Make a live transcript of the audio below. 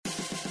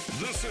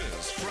This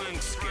is Frank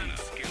Skinner.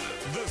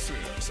 This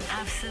is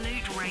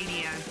Absolute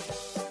Radio.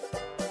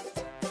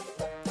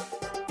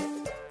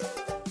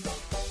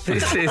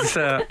 This is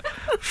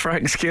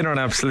Frank Skinner on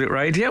Absolute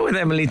Radio with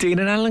Emily Dean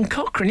and Alan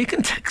Cochrane. You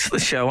can text the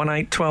show on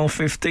 8 12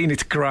 15.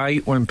 It's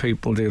great when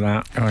people do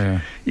that. Oh,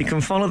 yeah. You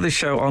can follow the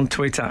show on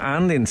Twitter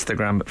and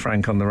Instagram at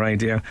Frank on the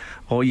Radio,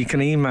 or you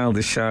can email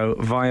the show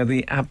via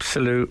the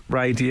Absolute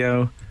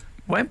Radio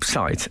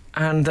website.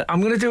 And I'm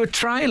going to do a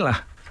trailer.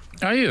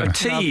 Are you? A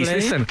tease. Lovely.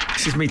 Listen,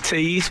 this is me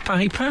tease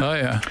paper. Oh,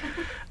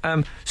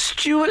 yeah.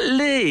 Stewart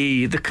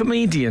Lee, the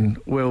comedian,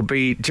 will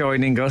be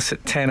joining us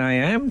at 10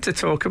 a.m. to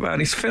talk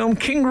about his film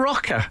King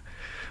Rocker,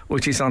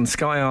 which is on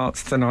Sky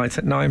Arts tonight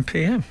at 9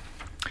 p.m.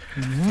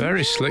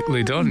 Very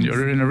slickly done.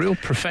 You're in a real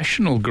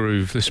professional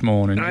groove this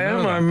morning. I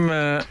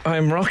am.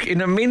 I'm rock.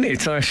 In a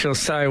minute, I shall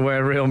say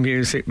where real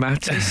music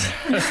matters.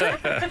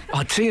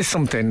 I'll tell you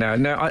something now.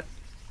 Now,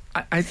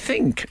 I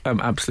think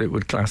Absolute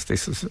would class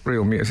this as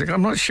real music.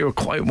 I'm not sure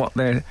quite what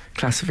their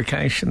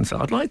classifications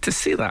are. I'd like to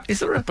see that.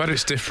 But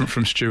it's different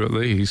from Stewart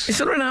Lee's. Is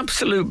there an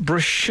absolute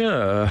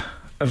brochure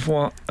of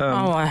what?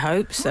 I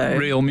hope so.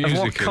 Real music Of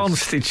what is.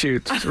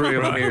 constitutes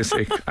real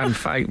music and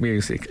fake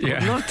music.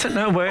 Yeah. I'd like to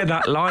know where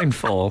that line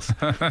falls.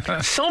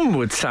 Some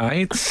would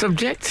say it's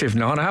subjective,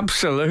 not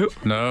absolute.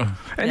 No.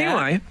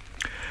 Anyway,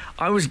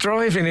 I was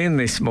driving in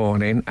this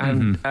morning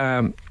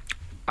and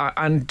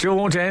and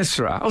George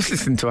Ezra, I was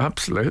listening to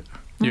Absolute,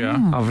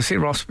 Yeah. obviously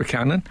Ross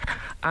Buchanan,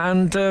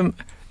 and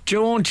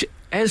George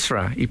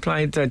Ezra, he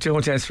played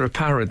George Ezra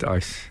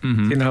Paradise.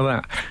 You know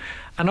that?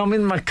 And I'm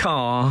in my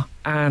car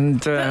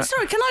and...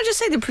 Sorry, can I just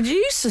say the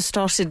producer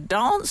started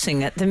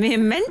dancing at the mere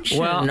mention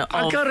well, of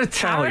I got to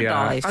tell you,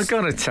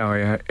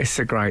 it's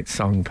a great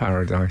song,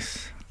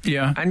 Paradise.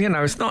 Yeah. And, you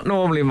know, it's not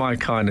normally my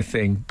kind of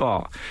thing,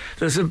 but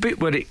there's a bit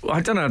where I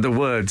don't know the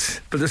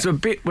words, but there's a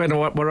bit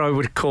where I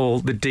would call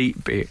the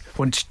deep bit,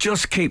 when it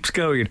just keeps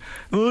going.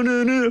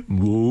 And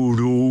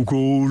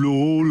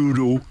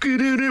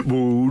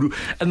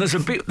there's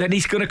a bit, then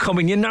he's going to come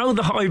in. You know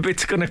the high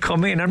bit's going to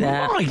come in, and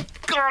my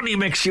God, he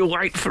makes you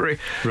wait for it.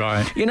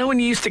 Right. You know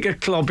when you used to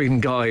get clubbing,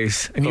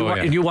 guys, and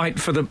you wait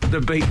for the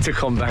beat to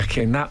come back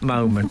in, that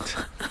moment.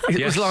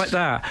 It was like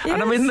that. Yes.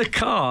 And I'm in the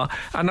car,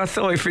 and I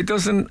thought if it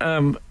doesn't...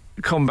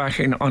 come back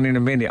in a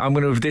minute, I'm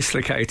going to have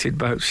dislocated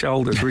both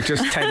shoulders with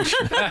just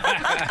tension.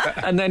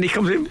 And then he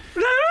comes in.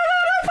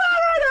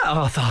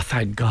 Oh,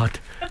 thank God.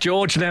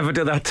 George never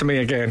did that to me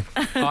again.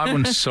 I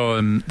once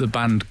saw the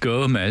band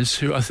Gomez,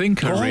 who I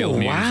think are real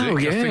music. Wow,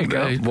 yeah. I think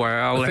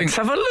Let's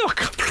have a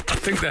look. I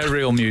think they're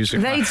real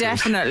music. They actually.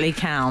 definitely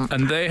count.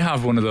 And they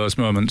have one of those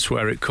moments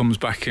where it comes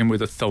back in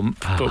with a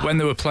thump, but when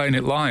they were playing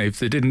it live,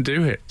 they didn't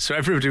do it. So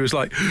everybody was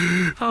like,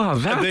 Oh,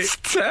 that's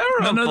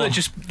terrible. No,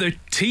 they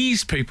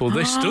teased people.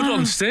 They stood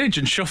on stage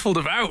and shuffled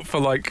about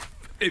for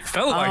it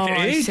felt like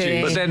I see.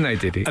 ages. But then they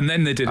did it. And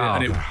then they did it,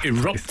 and it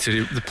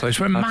erupted. The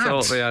place went I mad.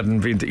 thought they hadn't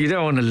been... You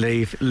don't want to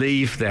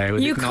leave there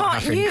with You it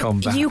not having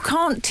come back. you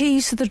can't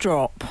tease the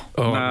drop.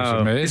 Oh, it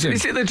was amazing.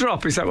 Is it the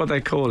drop? Is that what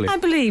they call it? I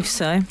believe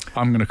so.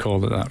 I'm going to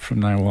call it that from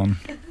now on.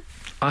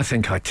 I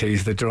think I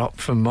teased the drop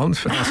for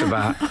months when I was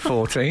about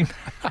 14.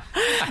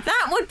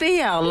 That would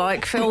be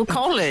like Phil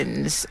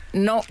Collins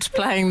not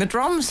playing the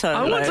drum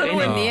solo I don't know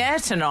in the air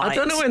tonight. I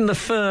don't know when the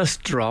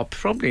first drop,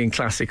 probably in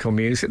classical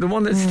music, the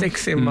one that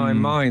sticks in my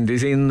mind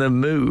is In the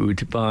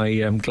Mood by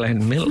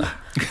Glenn Miller.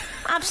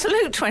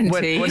 Absolute 20s.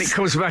 When it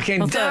comes back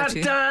in, Or da,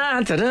 30s.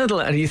 da, da, da, da,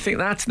 and you think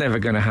that's never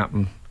going to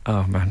happen.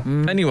 Oh,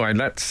 man. Anyway,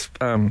 let's...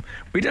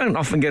 we don't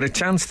often get a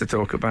chance to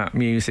talk about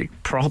music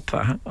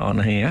proper on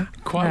here.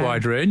 Quite No.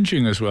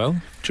 wide-ranging as well.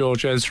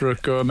 George Ezra,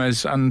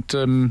 Gomez and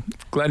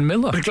Glenn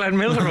Miller. The Glenn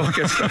Miller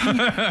Orchestra.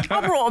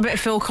 I brought a bit of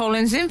Phil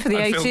Collins in for the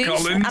And Phil 80s.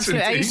 Collins,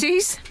 Absolute indeed.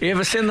 80s. You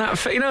ever seen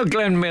that? You know,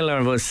 Glenn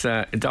Miller was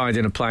died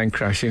in a plane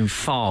crash in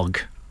Fog.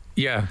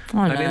 Yeah.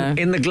 I know. And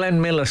in the Glenn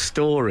Miller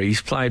story,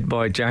 he's played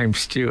by James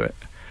Stewart.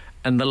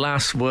 And the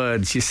last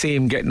words, you see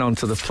him getting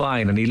onto the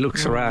plane, and he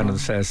looks around and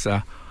says,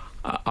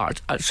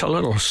 it's a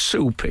little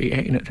soupy,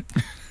 ain't it?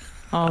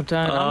 Oh,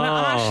 don't.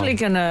 I'm actually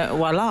going to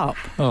well up.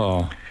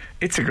 Oh.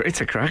 It's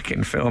a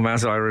cracking film,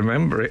 as I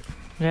remember it.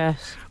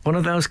 Yes. One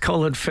of those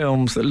coloured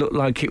films that looked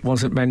like it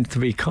wasn't meant to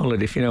be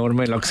coloured, if you know what I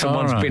mean. Like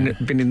someone's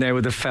been in there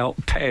with a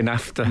felt pen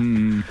after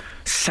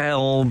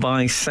cell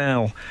by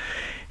cell.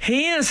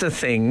 Here's a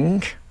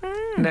thing.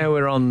 Now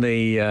we're on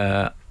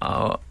the...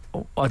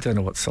 I don't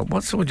know what's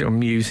your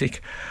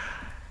music.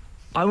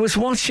 I was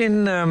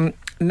watching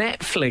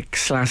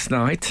Netflix last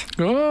night.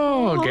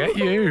 Oh, get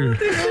you.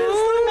 This is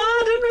the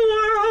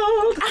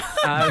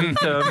modern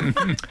world.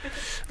 And,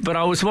 but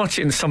I was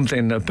watching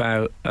something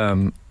about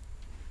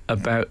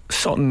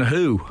Sutton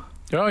Hoo.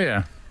 Oh,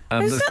 yeah.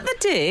 Is that the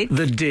dig?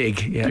 The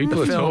Dig, yeah. People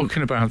the are film.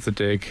 talking about the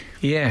dig.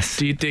 Yes.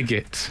 Do you dig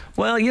it?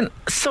 Well, you know,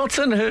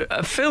 Sutton Hoo,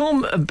 a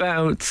film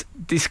about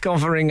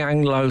discovering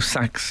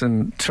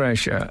Anglo-Saxon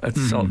treasure at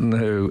Sutton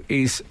Hoo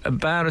is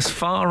about as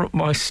far up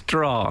my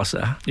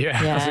Strasser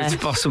Yeah. Yeah. as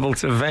it's possible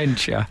to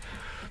venture.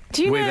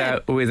 Do you know,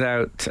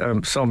 without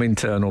some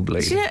internal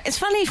bleeding. do you know, it's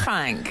funny,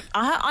 Frank.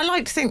 I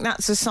like to think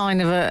that's a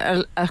sign of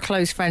a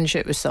close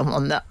friendship with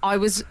someone. That I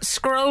was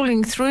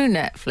scrolling through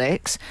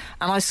Netflix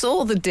and I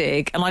saw The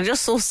Dig and I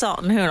just saw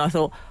Sutton Hoo and I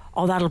thought,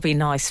 oh, that'll be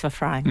nice for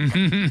Frank.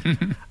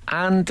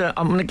 And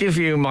I'm going to give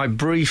you my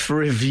brief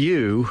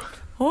review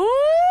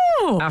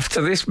Ooh.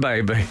 after this,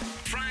 baby.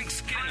 Frank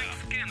Skinner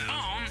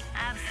on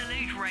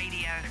Absolute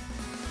Radio.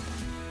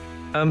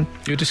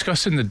 You're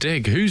discussing The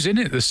Dig. Who's in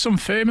it? There's some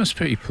famous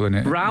people in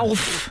it.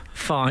 Ralph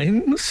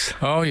Fiennes.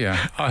 Oh,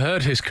 yeah. I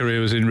heard his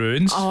career was in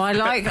ruins. Oh, I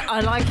like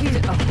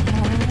his.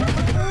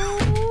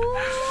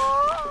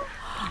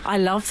 I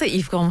love that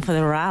you've gone for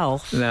the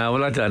Ralph. No,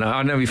 well, I don't know.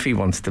 I know if he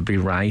wants to be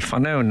Rafe. I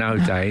know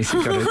nowadays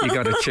you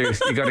got to choose.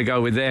 You got to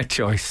go with their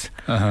choice.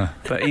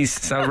 But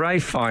so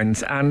Rafe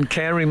Fiennes and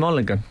Carey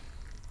Mulligan,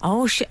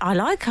 Oh, I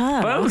like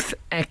her. both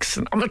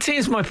excellent. I'm gonna tell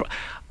you,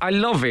 I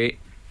love it.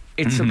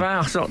 It's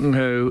about Sutton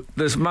Hoo.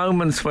 There's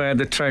moments where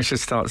the treasure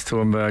starts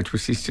to emerge,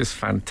 which is just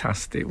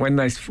fantastic. When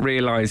they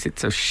realise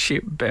it's a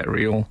ship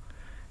burial,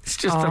 it's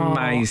just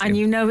amazing. And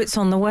you know it's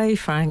on the way,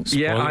 Frank.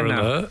 Yeah, I Spoiler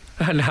know.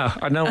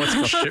 alert. I know what's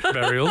going Ship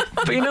burial.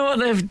 But you know what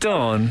they've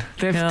done?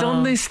 They've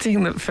done this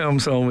thing that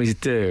films always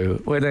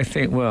do, where they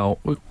think, well,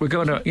 we're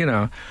going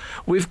to,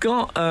 we've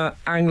got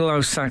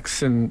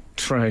Anglo-Saxon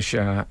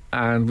treasure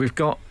and we've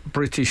got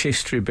British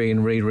history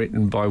being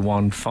rewritten by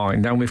one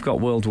find and we've got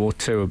World War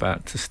II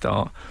about to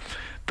start,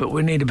 but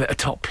we need a bit of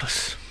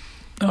topless.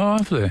 Oh,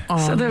 have they?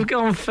 So they've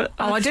gone for...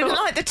 I didn't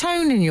like the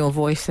tone in your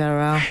voice there,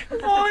 Al.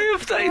 Why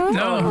have they done?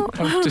 No,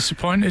 I'm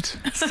disappointed.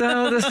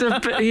 So there's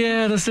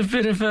a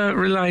bit of a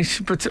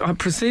relation, but I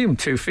presume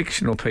two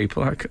fictional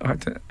people.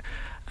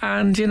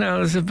 And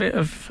there's a bit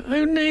of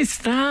who needs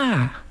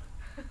that?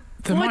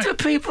 Why do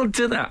people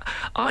do that?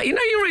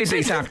 You read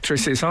these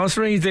actresses. I was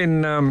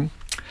reading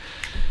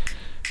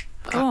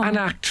an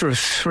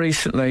actress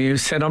recently who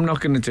said, "I'm not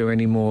going to do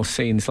any more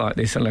scenes like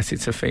this unless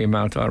it's a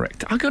female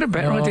director." I got a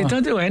better idea.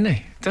 Don't do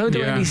any. Don't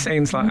do any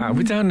scenes like that.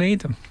 We don't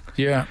need them.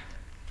 Yeah.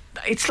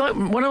 It's like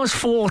when I was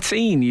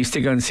 14, you used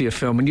to go and see a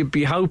film and you'd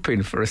be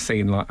hoping for a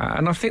scene like that.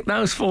 And I think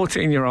those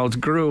 14-year-olds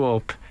grew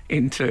up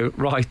into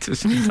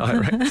writers and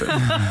directors.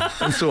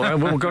 And so,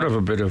 we've got to have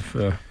a bit of,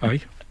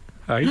 hey.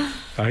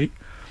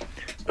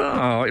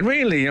 Oh, it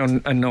really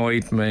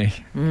annoyed me.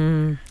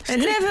 It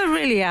never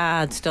really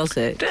adds, does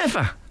it?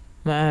 Never.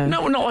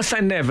 No. I say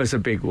never's a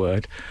big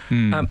word.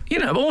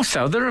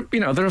 Also there are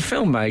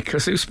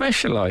filmmakers who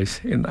specialise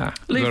in that.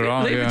 Leave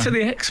it to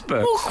the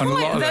experts. Well, And a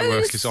lot of their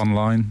work is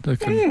online. They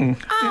can,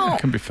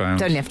 can be found.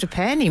 Don't have to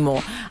pay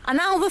anymore. And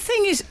now the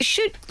thing is,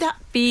 should that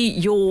be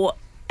your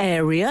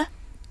area?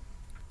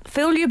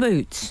 Fill your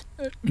boots.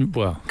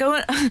 Well,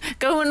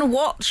 Go and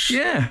watch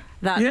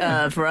that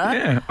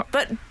oeuvre,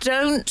 but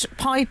don't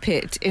pipe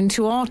it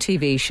into our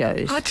TV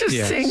shows. I just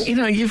think,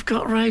 you've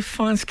got Ray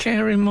Fiennes,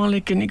 Carey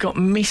Mulligan, you've got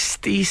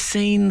misty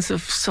scenes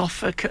of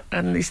Suffolk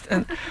and these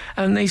people.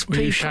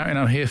 were you shouting,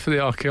 "I'm here for the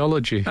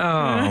archaeology"?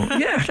 Oh,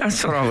 yeah,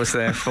 that's what I was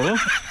there for.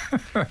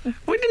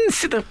 We didn't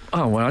see the...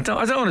 Oh, well, I don't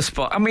want to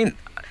spot... I mean,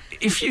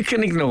 if you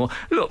can ignore...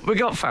 Look,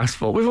 we've all got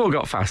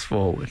fast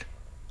forward.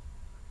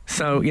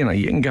 So,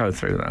 you can go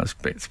through those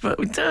bits, but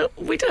we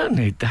don't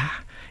need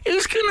that.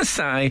 Who's going to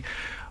say,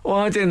 well,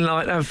 I didn't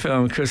like that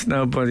film because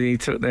nobody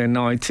took their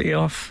 90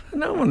 off?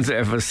 No one's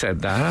ever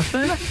said that, have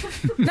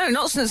they? No,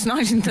 not since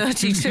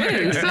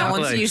 1932. No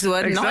one's used the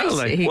word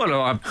 90.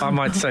 Well, I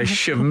might say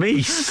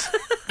chemise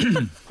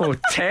or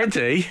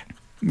Teddy.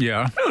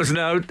 Yeah. There was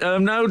no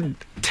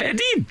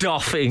Teddy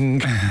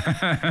Doffing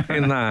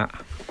in that.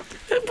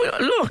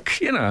 Look,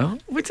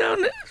 we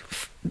don't...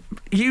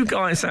 You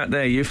guys out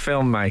there, you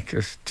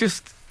filmmakers,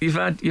 you've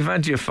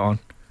had your fun.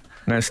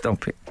 Now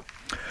stop it.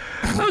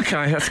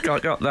 Okay, that's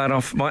got that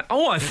off my...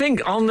 Oh, I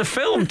think on the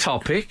film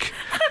topic...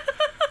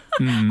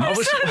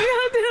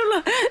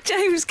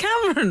 James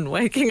Cameron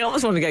waking up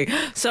this morning going,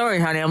 "Sorry,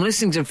 honey, I'm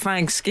listening to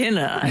Frank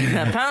Skinner.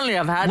 And apparently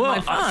I've had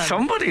my fun."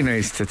 Somebody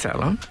needs to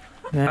tell him.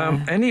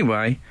 Yeah.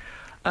 Anyway,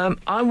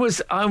 I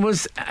was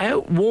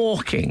out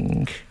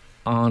walking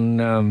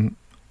on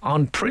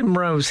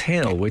Primrose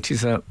Hill, which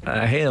is a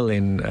hill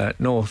in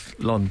North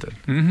London.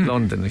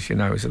 London, as you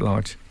know, is a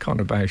large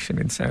conurbation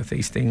in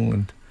southeast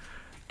England.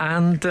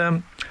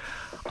 And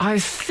I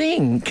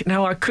think,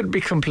 now I could be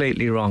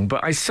completely wrong,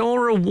 but I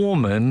saw a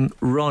woman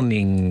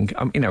running,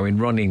 in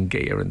running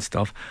gear and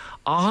stuff.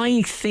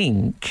 I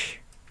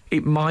think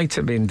it might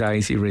have been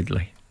Daisy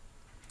Ridley.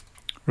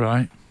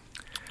 Right.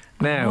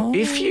 Now,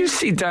 if you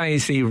see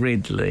Daisy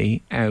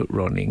Ridley out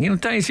running,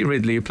 Daisy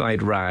Ridley who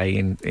played Rey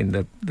in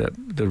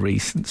the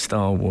recent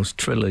Star Wars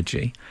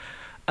trilogy,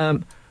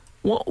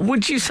 what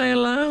would you say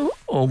hello,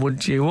 or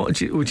would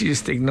you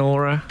just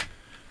ignore her?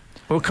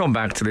 We'll come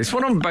back to this.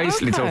 What I'm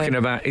basically talking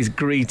about is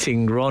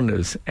greeting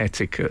runners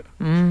etiquette.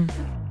 Frank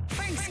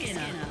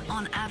Skinner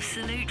on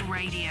Absolute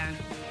Radio.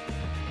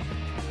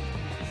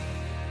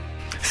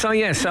 So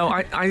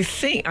I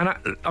think, and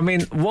I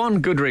mean,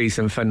 one good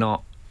reason for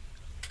not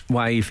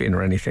waving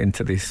or anything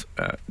to this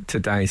to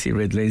Daisy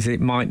Ridley is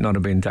it might not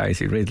have been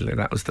Daisy Ridley.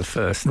 That was the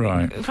first thing.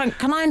 Right. Frank,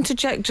 can I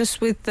interject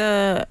just with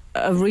a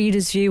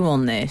reader's view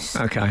on this?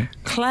 Okay.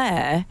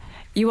 Claire,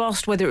 you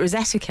asked whether it was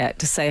etiquette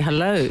to say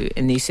hello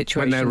in these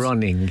situations. When they're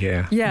running,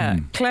 yeah. Yeah.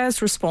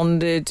 Claire's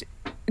responded,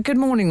 "Good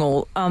morning,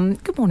 all.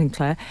 Good morning,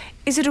 Claire.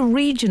 Is it a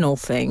regional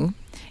thing?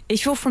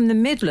 If you're from the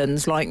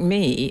Midlands like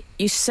me,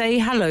 you say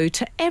hello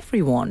to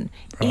everyone,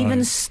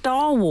 even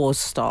Star Wars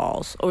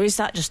stars. Or is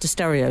that just a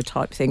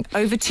stereotype thing?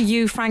 Over to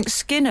you, Frank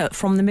Skinner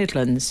from the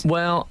Midlands."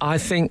 Well, I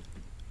think,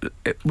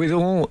 with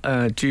all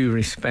due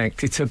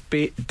respect, it's a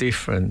bit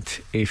different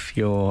if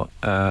you're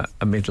a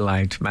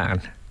middle-aged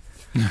man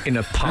in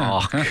a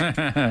park.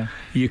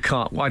 You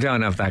can't. I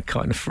don't have that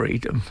kind of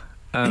freedom.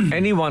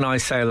 Anyone I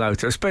say hello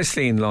to,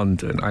 especially in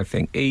London, I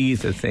think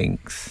either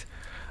thinks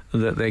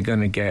that they're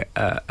going to get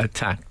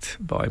attacked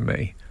by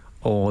me,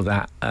 or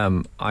that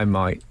I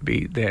might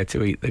be there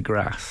to eat the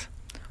grass.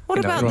 What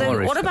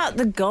about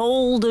the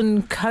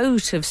golden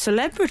coat of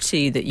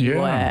celebrity that you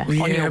wear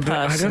on your person?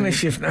 I don't know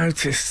if you've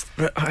noticed,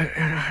 but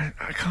I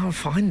can't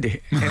find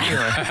it anyway.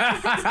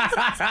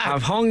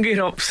 I've hung it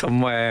up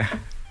somewhere.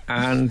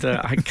 And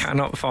I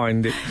cannot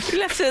find it. You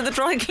left it at the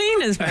dry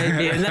cleaners,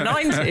 maybe, in the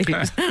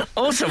 90s.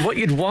 Also, what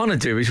you'd want to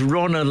do is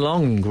run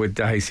along with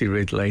Daisy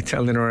Ridley,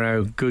 telling her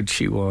how good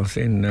she was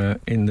in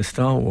the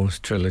Star Wars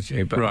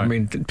trilogy. But, I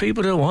mean,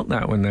 people don't want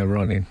that when they're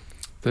running.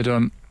 They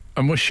don't.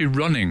 And was she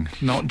running,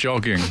 not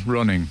jogging,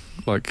 running?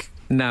 Like...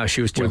 No,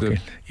 she was jogging.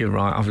 You're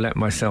right. I've let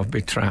myself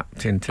be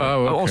trapped into...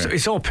 Oh, okay. Also,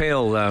 it's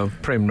uphill, though,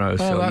 Primrose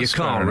Hill. You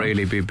can't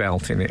really be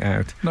belting it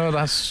out. No,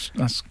 that's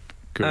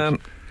good.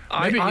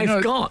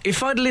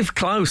 If I'd lived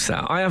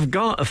closer, I have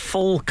got a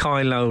full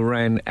Kylo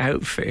Ren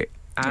outfit,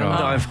 and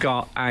I've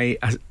got a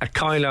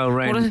Kylo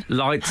Ren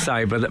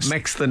lightsaber that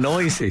makes the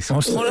noises.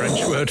 What's the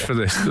French word for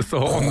this? The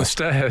thought on the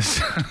stairs.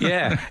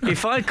 Yeah,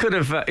 if I could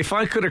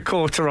have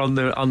caught her on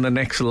the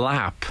next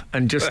lap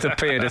and just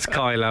appeared as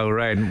Kylo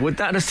Ren, would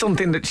that have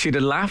something that she'd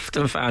have laughed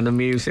and found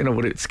amusing, or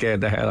would it scare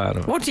the hell out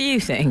of her? What do you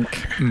think?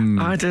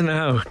 I don't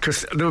know,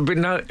 because there would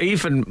be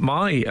even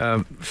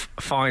my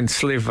fine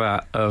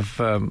sliver of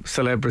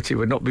celebrity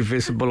would not be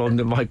visible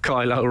under my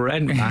Kylo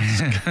Ren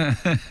mask.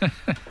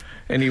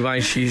 Anyway,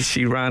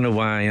 she ran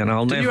away, and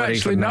I'll never even know. Do you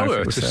actually know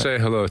her to say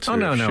hello to? Oh,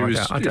 no,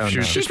 I don't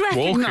know. She's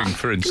walking,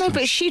 for instance. No,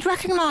 but she'd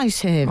recognise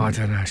him. I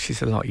don't know.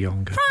 She's a lot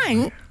younger.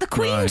 Frank, the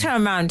Queen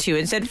turned round to you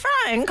and said,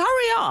 "Frank,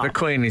 hurry up." The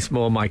Queen is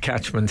more my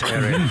catchment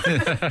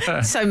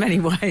area. So many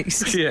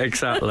ways. Yeah,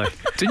 exactly.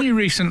 Didn't you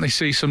recently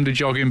see somebody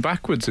jogging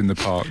backwards in the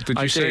park? Did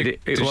you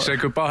say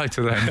goodbye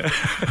to them?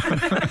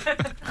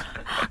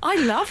 I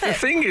love it. The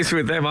thing is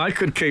with them, I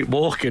could keep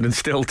walking and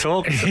still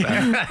talk to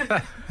them.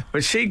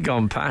 But she'd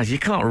gone past. You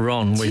can't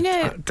run with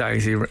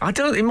Daisy.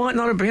 It might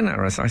not have been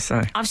her, as I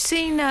say. I've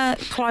seen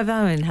Clive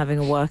Owen having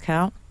a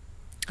workout.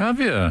 Have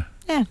you?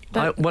 Yeah.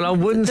 I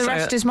wouldn't say... The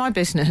rest is my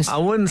business. I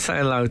wouldn't say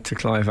hello to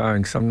Clive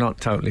Owen, because I'm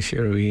not totally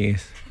sure who he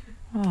is.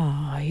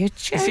 Oh, you're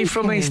joking. Is he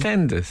from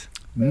EastEnders?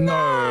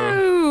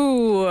 No.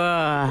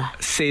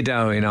 Sid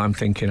Owen, I'm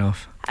thinking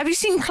of. Have you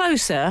seen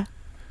Closer?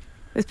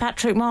 With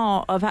Patrick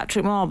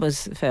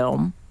Marber's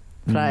film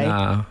play?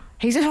 No.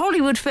 He's an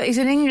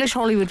English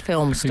Hollywood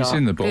film star. He's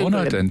in The Bourne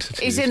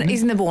Identity. He's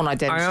in The Bourne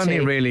Identity. I only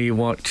really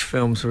watch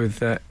films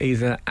with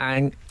either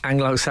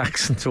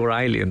Anglo-Saxons or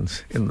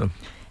aliens in them.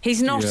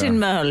 He's not in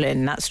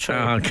Merlin, that's true.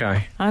 Oh,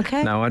 okay.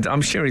 Okay. No,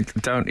 I'm sure he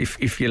don't.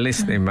 If you're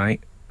listening,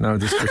 mate, no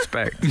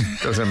disrespect.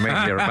 Doesn't mean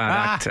you're a bad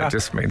actor. It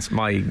just means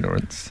my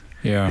ignorance.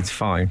 Yeah. It's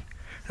fine.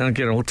 Don't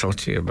get all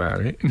touchy about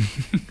it.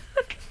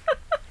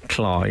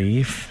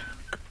 Clive.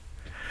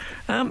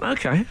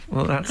 Okay,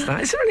 well, that's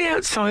that. Is there any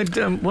outside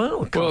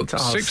world? Well,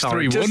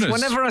 631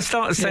 whenever I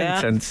start a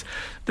sentence,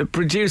 the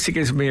producer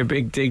gives me a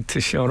big dig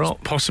to shut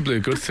up. Possibly a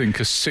good thing,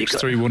 because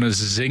 631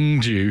 has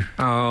zinged you.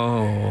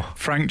 Oh.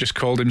 Frank just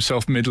called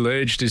himself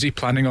middle-aged. Is he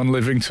planning on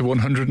living to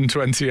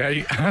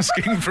 128,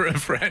 asking for a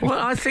friend?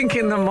 Well, I think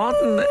in the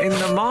modern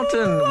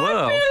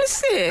world... I feel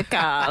sick,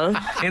 Al.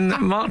 In the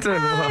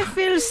modern world... I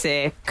feel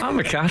sick. I'm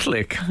a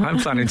Catholic. I'm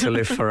planning to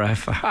live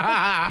forever.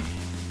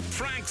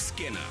 Frank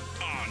Skinner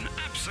on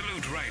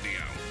Absolute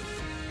Radio.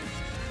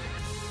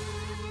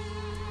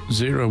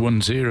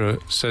 010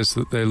 says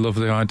that they love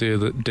the idea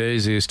that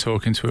Daisy is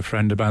talking to a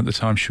friend about the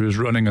time she was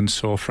running and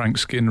saw Frank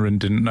Skinner and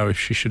didn't know if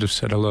she should have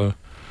said hello.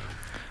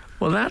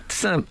 Well,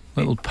 that's...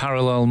 little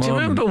parallel moment. Do you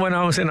remember when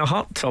I was in a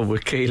hot tub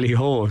with Keely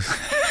Hawes?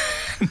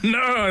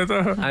 No.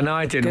 And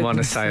I didn't want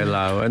to say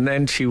hello. And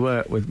then she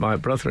worked with my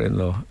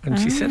brother-in-law, and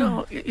she said,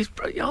 I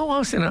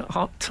was in a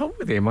hot tub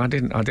with him. I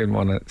didn't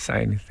want to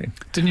say anything.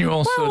 Didn't you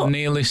also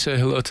nearly say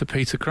hello to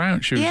Peter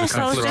Crouch? Who was a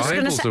couple of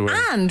tables away.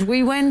 And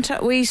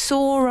we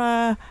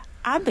saw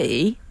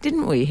Abby,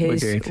 didn't we?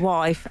 His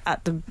wife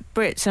at the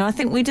Brits, and I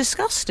think we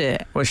discussed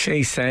it. Well,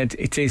 she said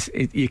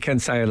you can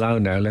say hello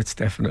now. Let's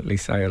definitely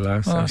say hello.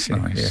 So that's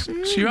nice.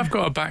 Yeah. So you have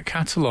got a back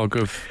catalogue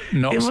of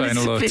not saying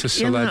hello to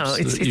celebs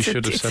that you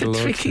should have said hello to.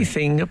 It's a tricky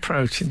thing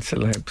approaching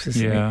celebs,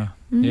 isn't it?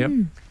 Yep.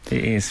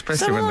 It is,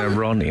 especially when they're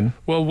running.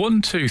 Well,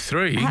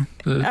 123,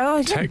 the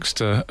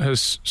texter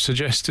has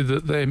suggested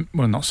that they've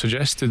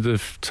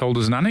told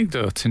us an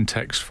anecdote in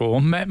text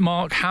form, met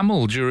Mark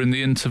Hamill during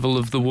the interval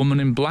of The Woman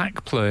in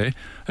Black play,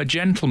 a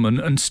gentleman,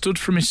 and stood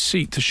from his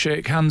seat to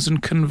shake hands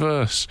and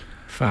converse.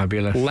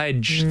 Fabulous.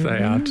 Ledge they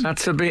had.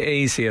 That's a bit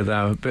easier,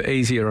 though, a bit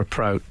easier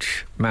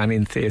approach, man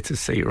in theatre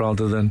seat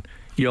rather than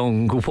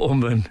young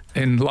woman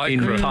in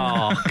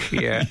park.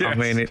 Yeah, yes. I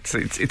mean,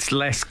 it's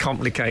less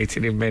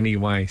complicated in many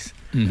ways.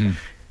 Mm-hmm.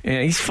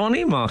 Yeah, he's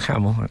funny, Mark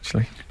Hamill,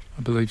 actually.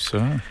 I believe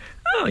so.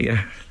 Oh,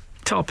 yeah.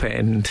 Top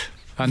end.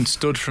 And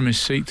stood from his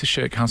seat to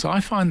shake hands.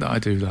 I find that I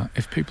do that.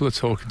 If people are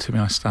talking to me,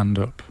 I stand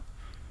up.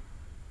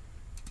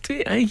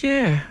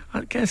 Yeah,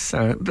 I guess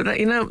so. But,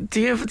 do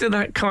you ever do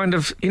that kind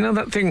of...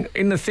 that thing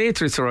in the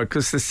theatre, it's all right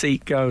because the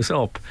seat goes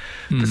up.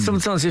 But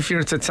sometimes if you're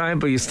at a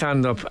table, you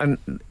stand up and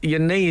your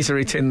knees are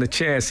hitting the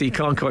chair so you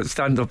can't quite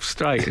stand up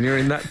straight and you're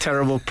in that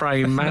terrible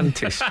praying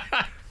mantis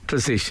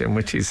position,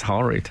 which is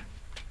horrid.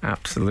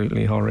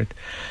 Absolutely horrid.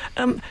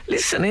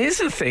 Listen, here's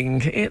the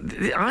thing.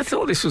 I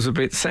thought this was a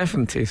bit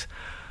 70s.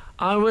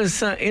 I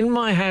was in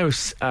my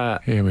house...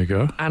 Here we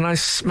go. And I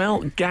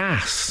smelt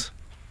gas.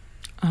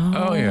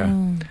 Oh,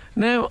 yeah.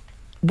 Now,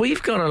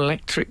 we've got an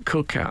electric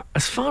cooker.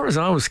 As far as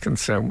I was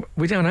concerned,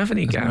 we don't have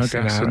any gas,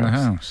 in the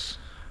house.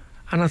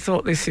 And I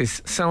thought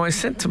So I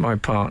said to my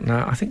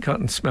partner, I think I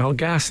can smell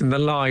gas in the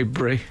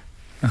library.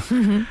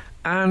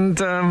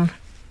 And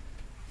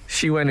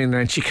she went in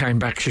there and she came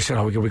back. She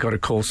said, we've got to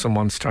call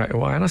someone straight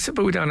away. And I said,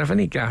 but we don't have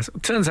any gas.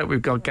 It turns out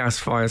we've got gas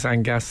fires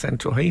and gas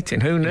central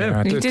heating. Who knew?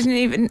 Yeah, you didn't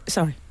even...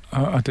 Sorry.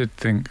 I did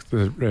think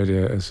the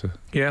radiators are...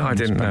 Yeah, I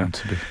didn't know.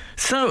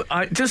 So,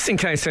 just in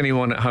case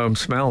anyone at home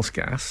smells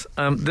gas,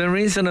 there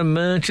is an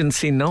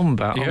emergency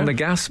number on the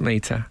gas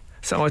meter.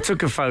 So I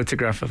took a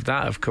photograph of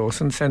that, of course,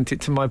 and sent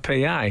it to my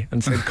PA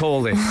and said,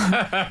 call this.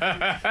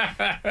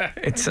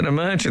 It's an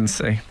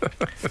emergency.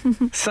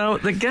 So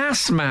the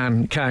gas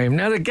man came.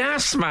 Now, the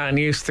gas man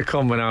used to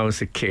come when I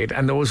was a kid,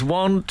 and there was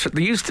one...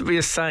 there used to be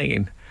a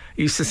saying.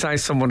 Used to say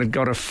someone had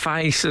got a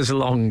face as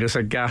long as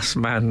a gas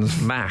man's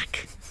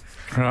Mac.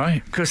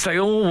 Right. Because they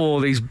all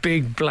wore these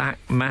big black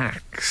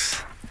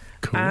Macs.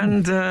 Cool.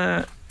 And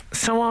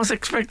so I was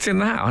expecting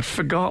that. I'd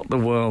forgot the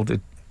world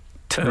had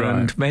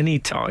turned many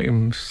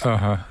times.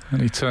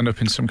 And he turned up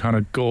in some kind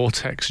of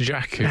Gore-Tex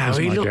jacket. No,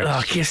 he looked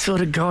like a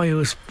sort of guy who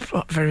was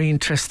very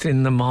interested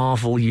in the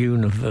Marvel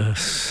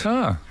universe.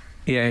 Ah.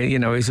 Yeah, he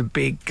was a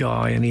big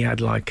guy and he had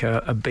like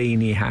a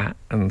beanie hat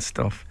and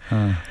stuff.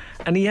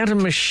 And he had a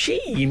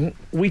machine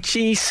which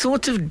he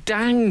sort of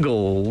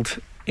dangled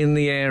in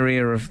the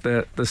area of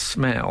the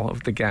smell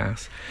of the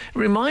gas. It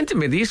reminded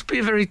me, there used to be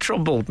a very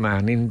troubled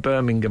man in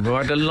Birmingham who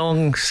had a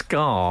long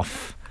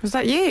scarf. Was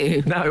that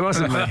you? No, it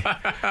wasn't me.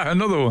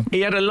 Another one.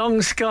 He had a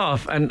long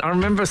scarf, and I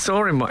remember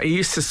saw him. He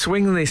used to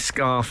swing this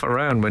scarf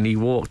around when he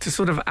walked, a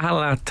sort of a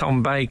la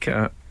Tom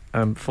Baker,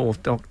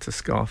 Fourth Doctor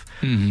scarf.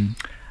 Mm-hmm.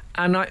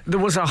 And there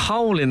was a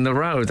hole in the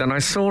road, and I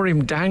saw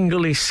him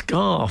dangle his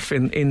scarf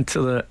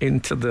into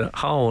the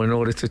hole in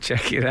order to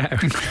check it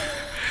out.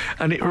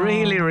 And it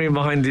really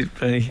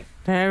reminded me...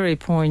 Very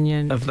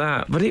poignant. ...of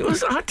that. But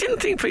I didn't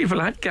think people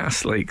had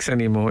gas leaks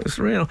anymore. It was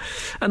real.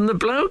 And the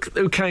bloke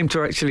who came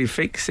to actually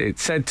fix it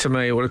said to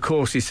me, well, of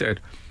course, he said,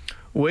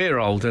 we're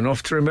old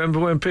enough to remember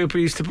when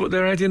people used to put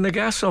their head in the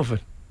gas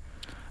oven.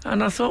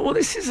 And I thought, well,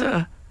 this is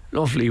a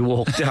lovely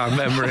walk down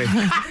memory.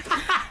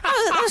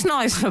 That's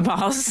nice for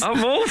Buzz.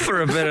 I'm all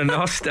for a bit of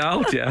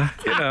nostalgia,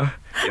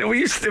 we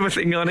used to do a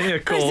thing on here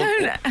called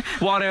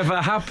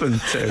Whatever Happened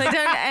To. They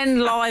don't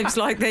end lives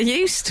like they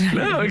used to.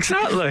 No,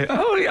 exactly.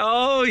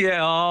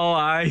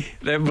 Aye,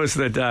 that was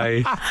the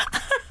day.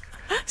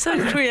 So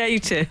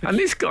creative. And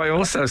this guy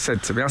also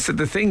said to me, I said,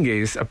 the thing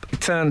is, it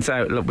turns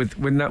out, look,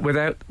 when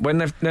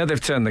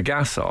they've turned the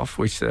gas off,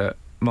 which the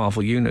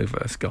Marvel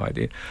Universe guy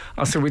did,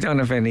 I said, we don't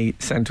have any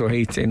central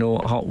heating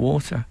or hot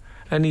water.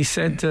 And he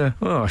said,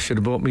 I should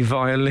have bought me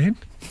violin.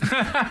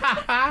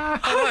 I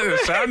like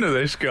the sound of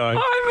this guy.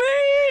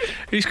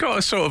 He's got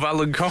a sort of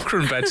Alan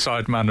Cochrane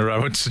bedside manner, I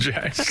would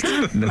suggest.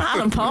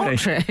 Alan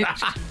Partridge.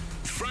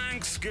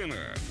 Frank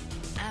Skinner.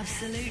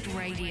 Absolute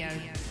Radio.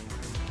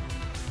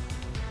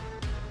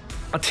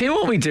 I'll tell you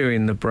what we do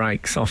in the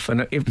breaks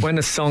often. When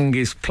a song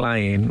is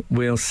playing,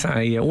 we'll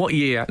say, what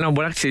year? No,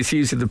 well, actually, it's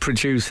usually the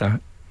producer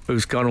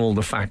who's got all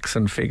the facts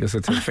and figures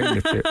at her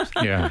fingertips.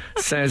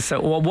 Says,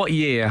 what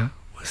year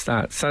was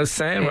that? So,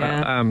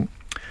 Sarah,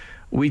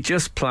 we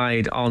just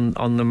played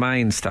on the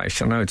main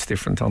station. I know it's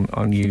different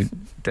on you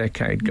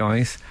decade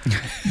guys.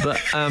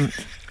 But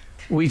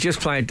we just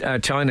played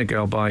China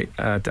Girl by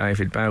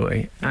David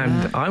Bowie.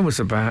 And I was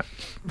about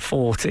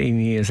 14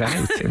 years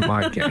out in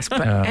my guess.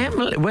 But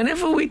Emily,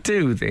 whenever we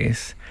do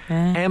this,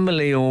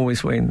 Emily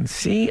always wins.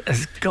 She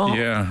has got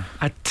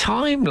a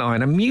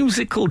timeline, a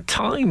musical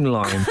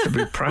timeline to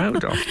be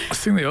proud of. I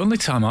think the only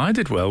time I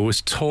did well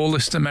was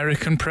Tallest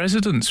American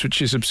Presidents,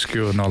 which is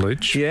obscure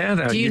knowledge.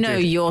 Yeah, do you know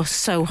you're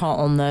so hot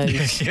on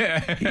those?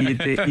 You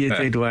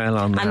did well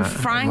on that. And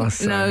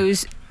Frank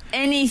knows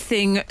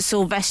anything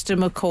Sylvester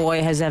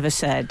McCoy has ever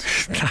said.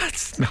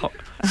 That's not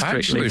strictly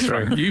Actually, true.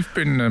 Frank, you've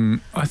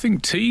been, I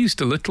think,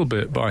 teased a little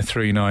bit by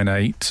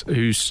 398,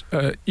 who's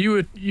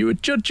you were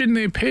judging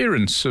the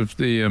appearance of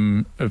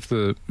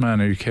the man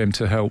who came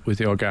to help with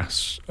your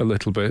gas a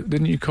little bit.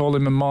 Didn't you call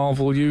him a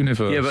Marvel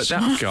Universe? Yeah, but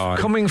that guy?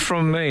 Coming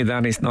from me,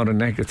 that is not a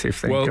negative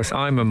thing, because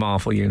I'm a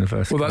Marvel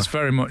Universe. Well, that's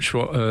very much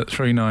what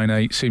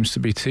 398 seems to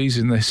be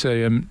teasing. They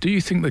say, do you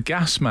think the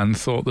gas man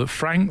thought that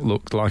Frank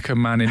looked like a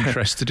man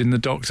interested in the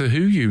Doctor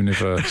Who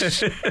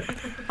universe?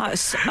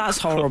 That's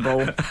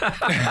horrible.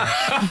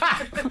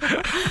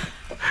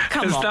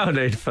 Come There's on.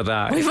 no need for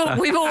that.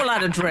 We've all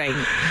had a drink.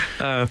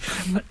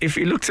 If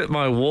you looked at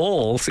my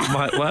walls, you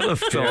might well have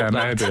thought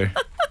that. Maybe.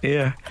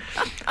 Yeah.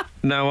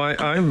 No,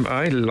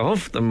 I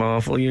love the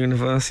Marvel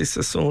Universe. It's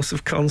a source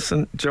of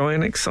constant joy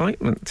and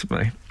excitement to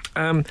me.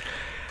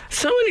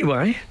 So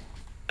anyway,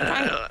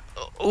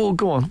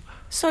 go on.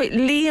 So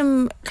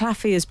Liam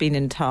Claffey has been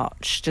in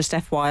touch, just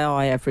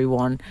FYI,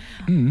 everyone.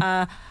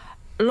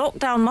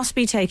 Lockdown must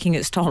be taking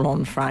its toll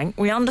on Frank.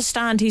 We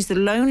understand he's the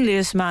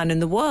loneliest man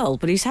in the world,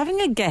 but he's having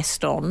a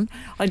guest on.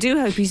 I do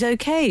hope he's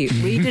okay.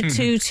 Reader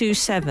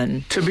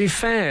 227. To be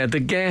fair,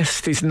 the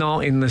guest is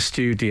not in the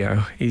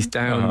studio. He's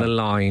down the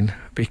line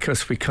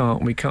because we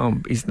can't.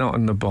 He's not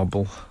in the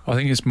bubble. I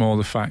think it's more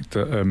the fact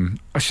that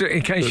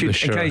in case you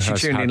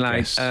tune in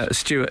late,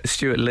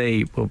 Stewart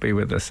Lee will be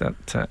with us at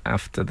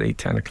after the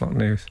 10 o'clock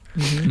news.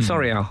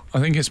 Sorry, Al. I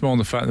think it's more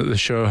the fact that the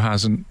show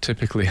hasn't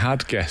typically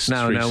had guests.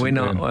 No, we're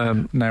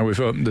not. Now we've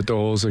opened the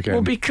doors again.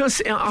 Well,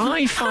 because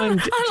I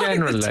find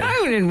generally, I like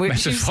the tone in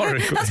which you said.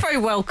 Metaphorically. That's very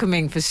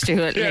welcoming for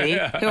Stewart Lee,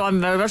 who I'm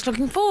very much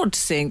looking forward to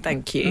seeing.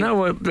 Thank you.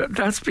 No,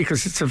 that's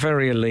because it's a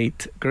very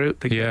elite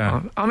group.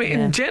 Yeah. I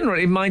mean,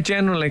 in my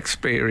general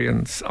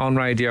experience on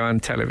radio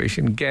and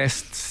television,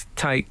 guests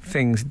take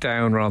things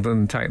down rather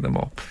than take them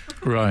up.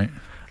 Right.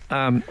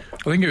 I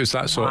think it was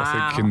that sort of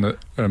thinking that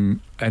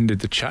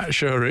ended the chat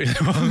show, really.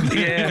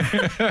 Yeah.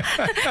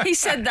 He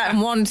said that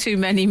in one too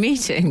many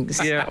meetings.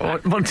 Yeah,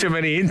 one too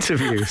many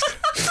interviews.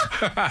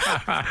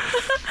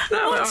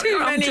 One too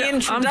many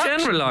introductions. I'm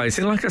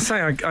generalising. Like I say,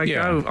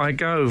 I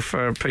go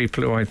for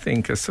people who I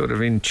think are sort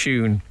of in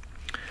tune,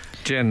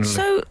 generally.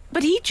 So,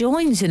 but he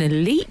joins an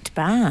elite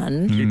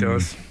band. He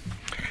does.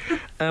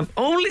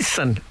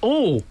 Listen.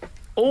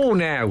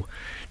 Now.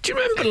 Do you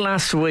remember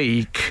last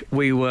week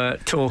we were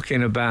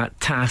talking about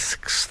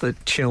tasks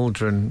that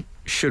children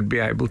should be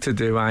able to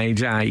do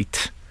age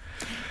 8?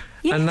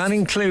 Yes. And that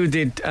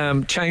included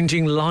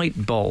changing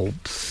light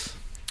bulbs.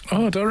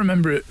 Oh, I don't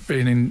remember it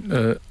being in...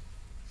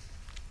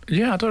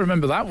 I don't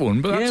remember that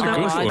one, but that's a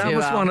good one. That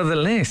was one of the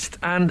list.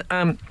 And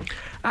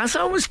as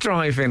I was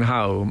driving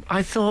home,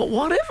 I thought,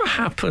 whatever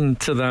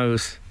happened to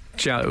those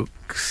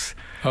jokes?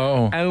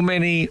 Oh. How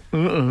many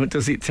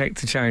does it take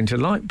to change a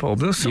light bulb?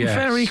 There's some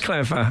very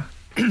clever...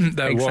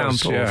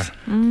 examples.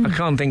 I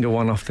can't think of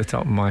one off the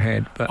top of my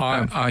head, but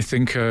I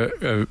think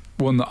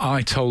one that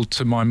I told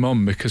to my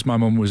mum, because my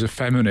mum was a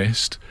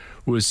feminist,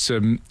 was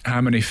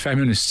how many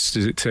feminists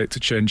does it take to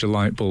change a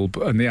light bulb?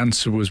 And the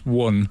answer was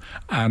 1,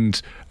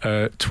 and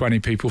 20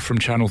 people from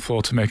Channel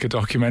 4 to make a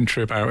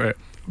documentary about it.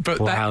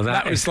 But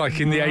that was like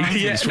in the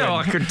 80s. No,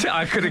 I could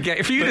have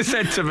if you'd have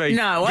said to me,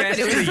 no, I guess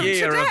thought it was the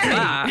year today. of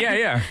that.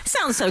 Yeah.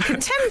 Sounds so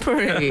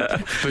contemporary.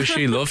 But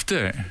she loved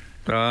it.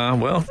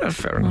 Well, that's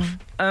fair enough.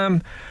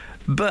 Every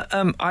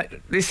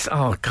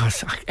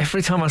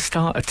time I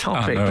start a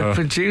topic, the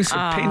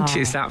producer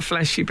pinches that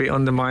fleshy bit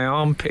under my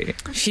armpit.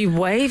 She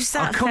waves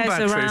that I'll come back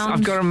to around. this.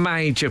 I've got a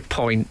major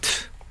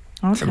point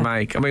to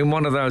make. I mean,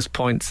 one of those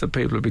points that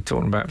people have been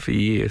talking about for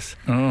years.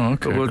 Oh,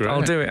 okay, But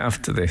I'll do it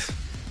after this.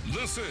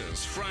 This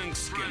is Frank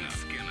Skinner.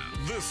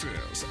 This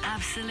is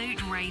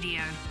Absolute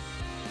Radio.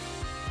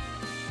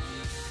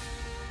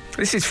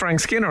 This is Frank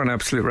Skinner on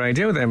Absolute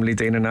Radio with Emily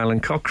Dean and Alan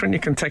Cochrane. You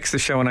can text the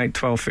show on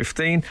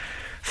 81215.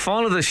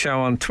 Follow the show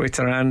on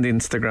Twitter and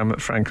Instagram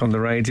at Frank on the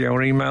Radio,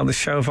 or email the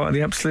show via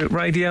the Absolute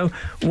Radio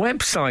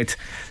website.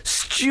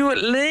 Stewart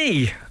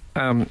Lee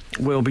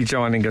will be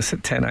joining us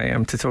at 10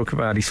 a.m. to talk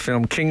about his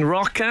film King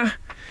Rocker,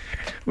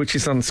 which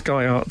is on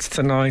Sky Arts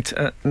tonight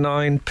at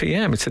 9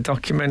 p.m. It's a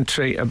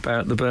documentary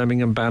about the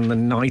Birmingham band, the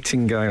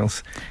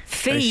Nightingales.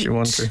 Feet. In case you're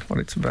wondering what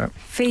it's about.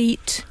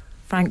 Feet.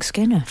 Frank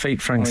Skinner.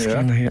 Feet Frank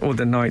Skinner, yeah. Or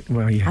the night,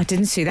 I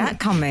didn't see that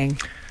coming.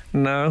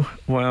 No,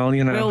 well,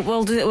 you know.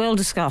 We'll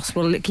discuss.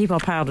 We'll keep our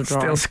powder dry.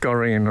 Still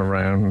scurrying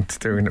around,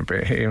 doing a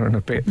bit here and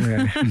a bit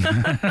there.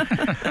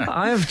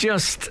 I have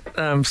just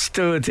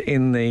stood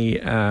in the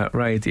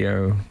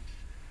radio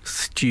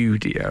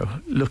studio,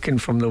 looking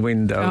from the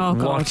window,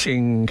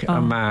 watching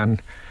a man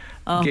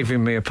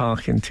giving me a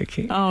parking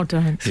ticket. Oh,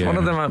 don't. It's one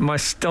of them. My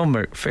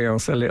stomach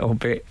feels a little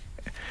bit...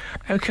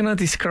 How can I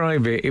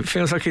describe it? It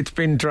feels like it's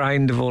been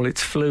drained of all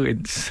its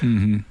fluids.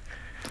 Mm-hmm.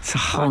 It's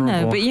horrible.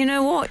 I know, but you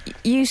know what?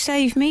 You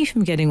saved me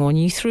from getting on.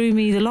 You threw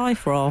me the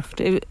life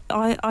raft.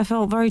 I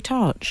felt very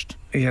touched.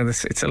 Yeah,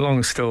 it's a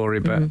long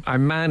story, but we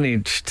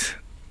managed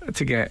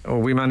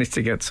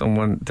to get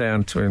someone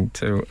down to him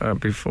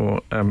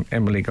before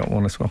Emily got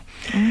one as well.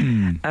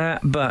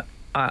 But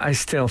I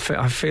still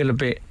feel a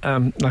bit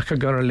like I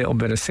got a little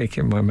bit of sick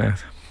in my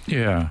mouth.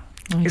 Yeah.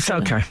 It's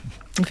okay.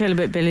 You feel a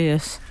bit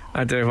bilious.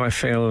 I do. I'd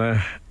feel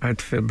a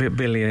bit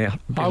bilious.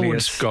 I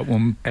once got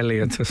one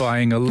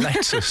buying a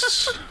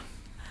lettuce.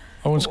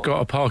 I once got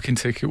a parking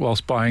ticket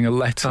whilst buying a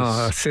lettuce.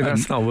 Oh, see,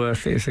 that's not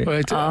worth it, is it?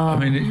 Well, I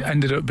mean, it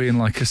ended up being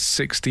like a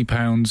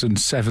 £60 and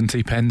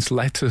 70 pence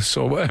lettuce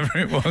or whatever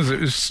it was.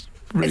 It was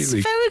really... It's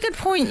a very good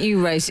point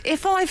you raised.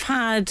 If I've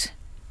had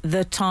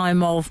the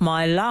time of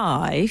my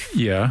life...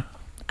 Yeah.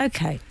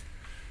 Okay.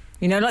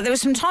 You know, like there were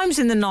some times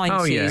in the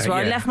 90s where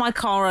I left my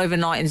car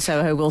overnight in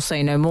Soho, we'll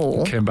say no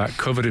more. Came back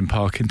covered in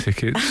parking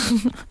tickets.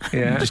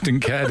 Yeah. Just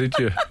didn't care, did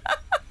you?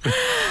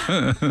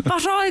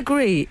 But I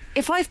agree.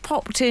 If I've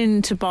popped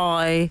in to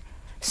buy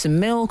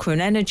some milk or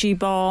an energy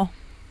bar...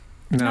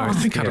 No, I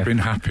think I'd have been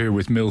happier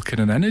with milk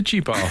and an energy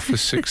bar for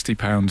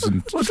 £60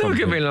 and well, don't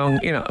get me wrong.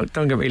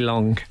 Don't get me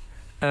long.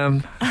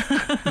 That's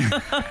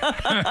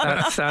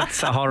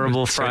a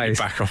horrible phrase.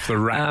 Back off the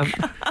rack.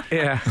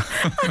 Yeah.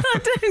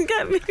 Don't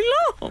get me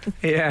wrong.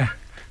 Yeah.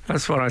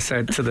 That's what I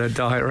said to the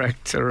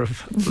director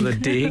of the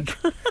dig.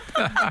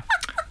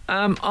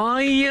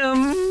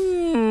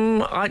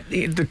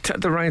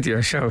 The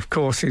radio show, of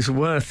course, is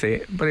worth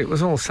it, but it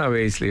was all so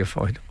easily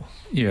avoidable.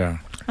 Yeah.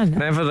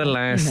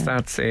 Nevertheless,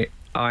 that's it.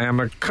 I am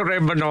a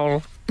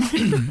criminal.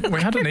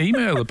 We had an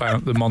email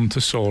about the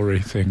Montessori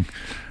thing.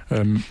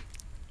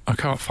 I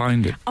can't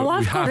find it. But I've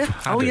we got have it.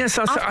 had it.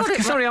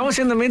 Yes. Sorry, I was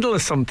in the middle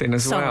of something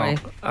as well.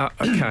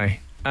 Okay.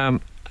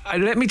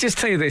 Let me just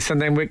tell you this,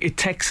 and then it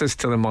takes us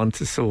to the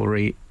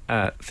Montessori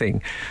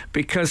thing,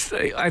 because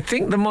I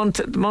think the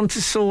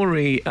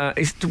Montessori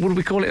would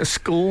we call it a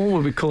school?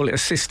 Would we call it a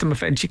system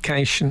of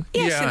education?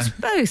 Yes, it's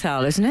both,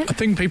 Al, isn't it? I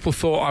think people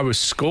thought I was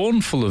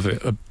scornful of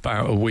it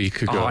about a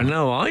week ago. Oh, I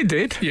know, I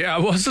did. Yeah, I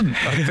wasn't.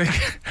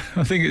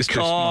 I think it's just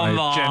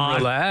my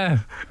general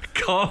air.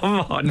 Come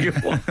on,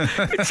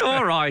 it's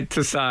all right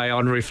to say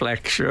on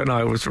reflection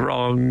I was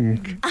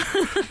wrong.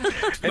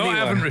 No, I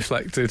haven't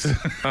reflected.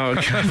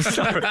 Okay, I'm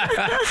sorry.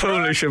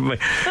 Foolish of me.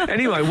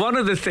 Anyway, one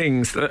of the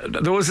things,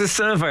 there was a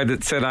survey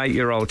that said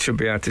 8-year-olds should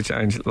be able to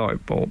change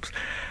light bulbs.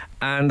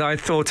 And I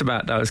thought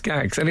about those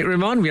gags. And it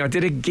reminded me, I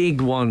did a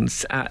gig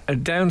once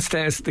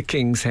downstairs at the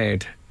King's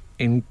Head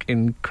in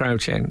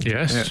Crouch End.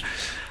 Yes. Yeah.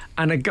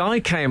 And a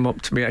guy came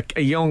up to me,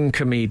 a young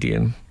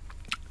comedian,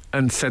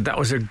 and said, that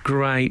was a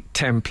great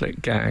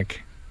template gag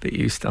that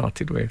you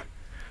started with.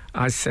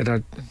 I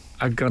said,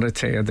 I've got to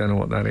tell you, I don't know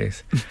what that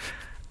is.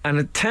 And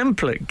a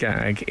template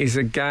gag is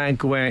a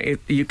gag where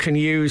you can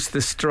use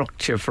the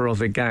structure for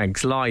other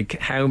gags, like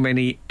how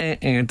many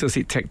does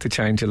it take to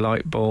change a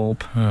light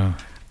bulb?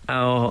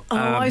 Oh.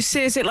 I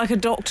see. Is it like a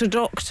doctor?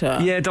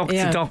 Yeah,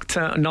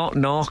 doctor,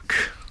 knock.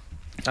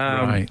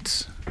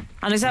 Right.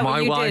 And is that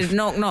what you did?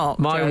 Knock.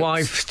 My jokes?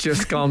 wife's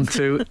just gone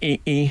to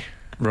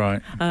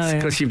Right.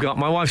 Because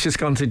my wife's just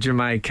gone to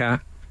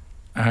Jamaica.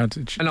 How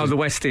did you... No, the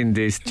West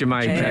Indies,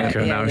 Jamaica.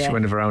 She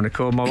went of her own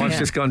accord. My wife's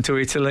just gone to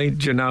Italy,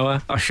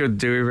 Genoa. I should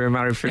do. We were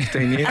married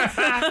 15 years.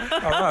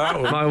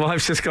 My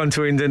wife's just gone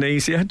to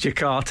Indonesia,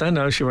 Jakarta.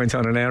 No, she went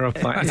on an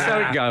aeroplane. So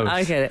it goes.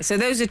 I get it. So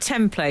those are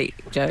template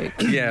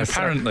jokes. Yeah,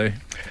 apparently.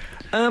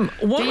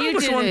 What I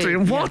was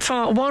wondering, what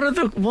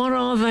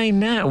are they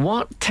now?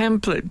 What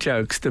template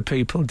jokes do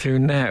people do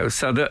now?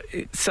 So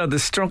the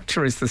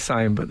structure is the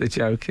same, but the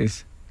joke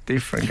is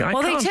different.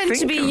 Well, they tend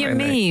to be your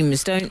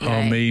memes, don't they?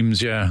 Oh,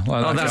 memes, yeah.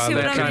 Like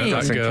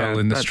that girl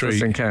in the street. That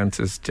doesn't count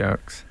as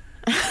jokes.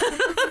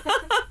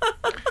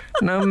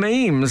 No,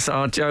 memes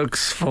are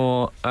jokes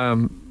for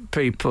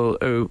people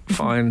who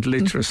find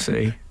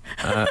literacy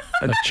a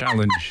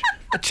challenge.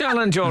 A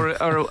challenge or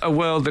a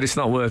world that it's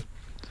not worth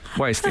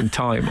wasting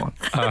time on.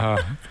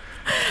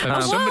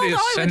 Somebody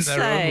has sent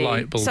their own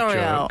light bulb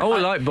joke. A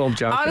light bulb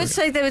joke. I would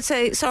say they would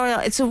say, sorry,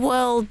 it's a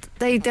world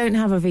they don't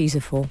have a visa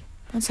for.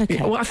 That's okay.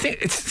 Yeah, well, I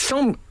think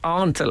some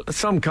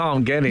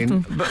can't get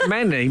in, but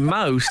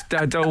most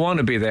don't want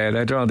to be there.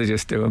 They'd rather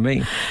just do a meme.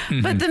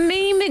 Mm-hmm. But the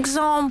meme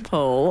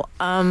example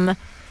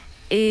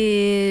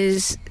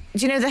is,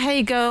 do you know the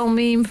Hey Girl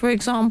meme, for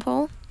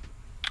example?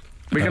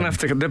 We're going to have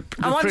to... The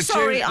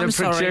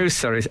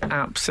producer is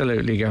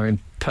absolutely going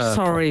purple.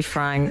 Sorry,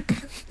 Frank.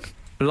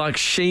 Like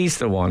she's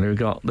the one who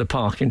got the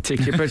parking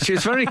ticket, but she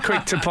was very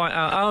quick to point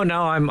out, oh,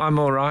 no, I'm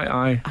all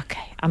right.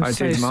 I'm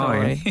so did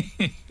mine.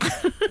 sorry.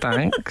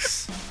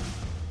 Thanks.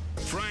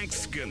 Frank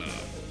Skinner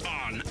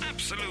on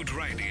Absolute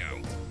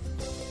Radio.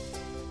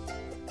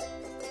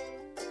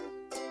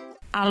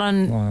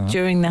 Alun,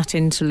 during that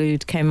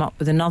interlude, came up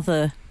with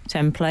another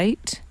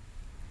template.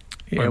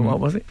 Yeah, what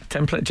was it?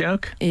 Template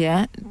joke?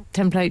 Yeah,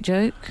 template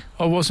joke.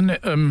 Oh, wasn't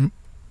it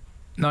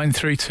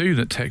 932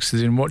 that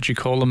texted in, what do you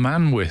call a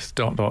man with ...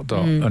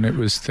 And it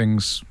was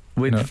things...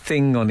 With a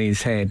thing on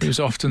his head. It was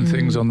often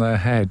things on their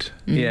head.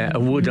 Yeah,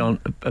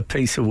 a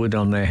piece of wood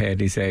on their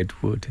head is Ed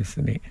Wood,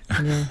 isn't it?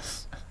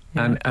 Yes.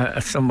 Yeah. And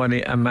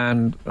a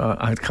man,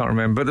 I can't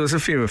remember, but there was a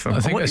few of them. I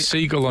think a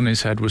seagull on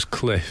his head was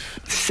Cliff.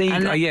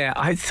 Seagull,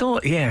 I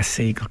thought,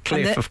 seagull.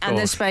 Cliff, of course. And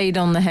the spade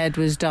on the head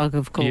was Doug,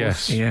 of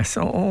course. Yes,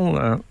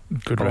 all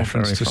good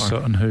reference to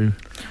Sutton Hoo.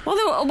 Well,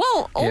 there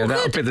Well, all yeah,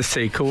 that'll good. be the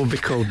sequel. Will be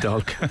called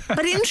Doug.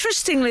 But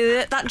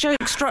interestingly,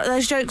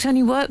 those jokes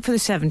only work for the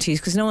 70s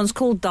because no one's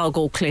called Doug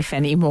or Cliff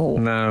anymore.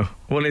 No.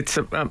 Well, it's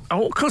of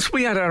course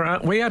we had a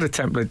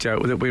template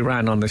joke that we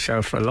ran on the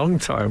show for a long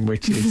time,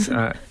 which is.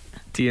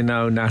 Do you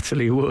know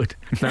Natalie Wood?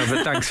 No,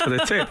 but thanks for the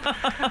tip.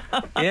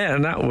 Yeah,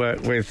 and that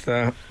worked with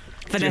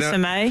Vanessa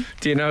May.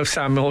 Do you know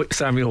Samuel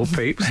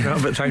Pepys? No,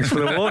 but thanks for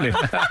the warning.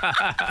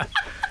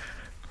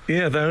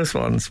 Yeah, those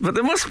ones. But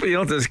there must be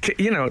others.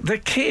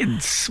 The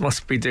kids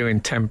must be doing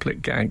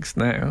template gags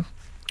now.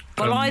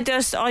 Well, I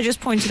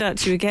just pointed out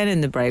to you again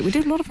in the break. We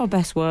did a lot of our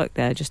best work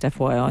there, just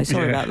FYI.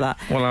 Sorry about that.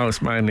 Well, I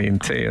was mainly in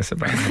tears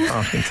about the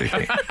parking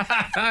ticket.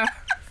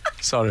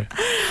 Sorry.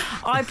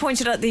 I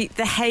pointed out the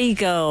Hey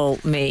Girl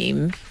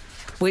meme,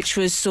 which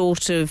was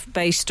sort of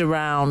based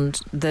around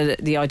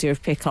the idea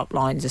of pickup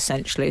lines,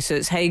 essentially. So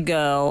it's, hey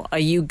girl, are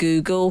you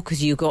Google?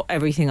 Because you got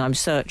everything I'm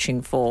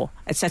searching for,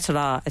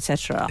 etc.,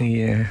 etc.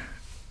 Yeah.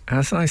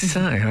 As I say,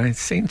 I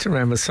seem to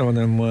remember some of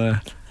them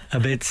were a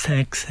bit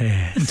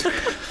sexist.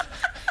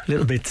 A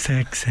little bit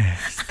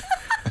sexist.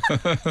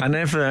 I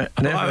never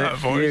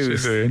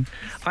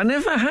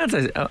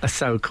had a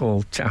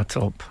so-called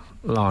chat-up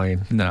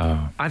line.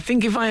 No. I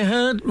think if I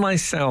heard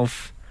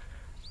myself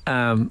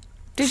saying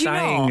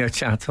a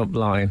chat-up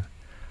line,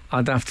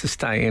 I'd have to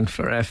stay in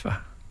forever,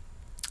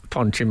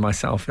 punching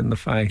myself in the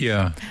face.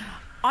 Yeah.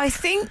 I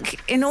think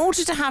in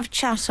order to have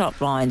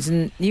chat-up lines,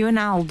 and you and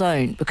Al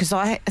don't, because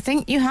I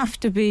think you have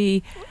to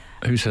be...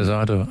 Who says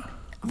I don't?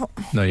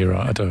 No, you're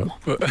right, I don't.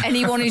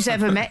 Anyone who's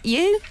ever met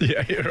you?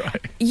 Yeah, you're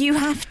right. You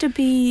have to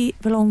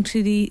belong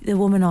to the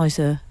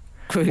womanizer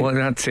group. Well,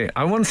 that's it.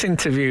 I once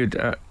interviewed...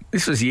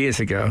 this was years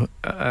ago,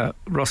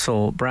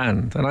 Russell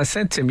Brand, and I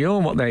said to him, "You're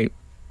what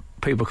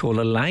people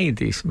call a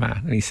ladies'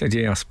 man," and he said,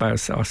 "Yeah, I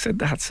suppose so." I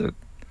said, it's a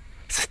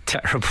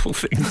terrible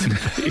thing to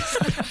be."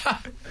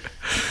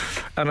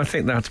 And I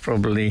think that's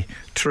probably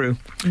true.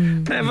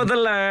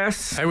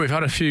 Nevertheless, hey, we've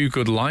had a few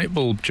good light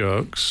bulb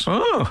jokes.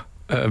 Oh,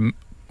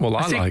 well,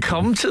 has it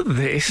come to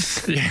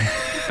this? Yeah.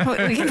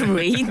 We're going to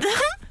read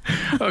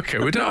them. Okay,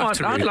 we don't have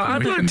to read them.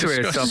 I'd like to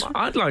hear some.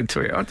 I'd like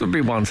to hear. There'll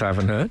be ones I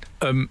haven't heard.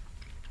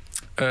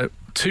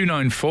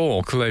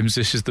 294 claims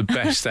this is the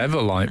best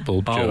ever light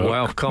bulb joke. Oh,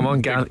 well, come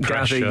on,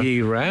 gather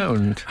ye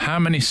round. How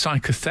many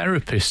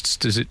psychotherapists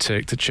does it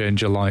take to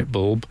change a light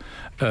bulb?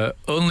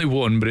 Only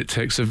one, but it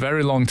takes a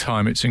very long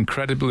time. It's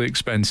incredibly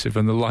expensive,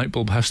 and the light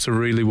bulb has to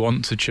really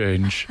want to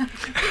change.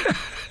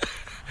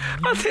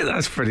 I think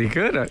that's pretty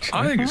good, actually.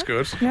 I think it's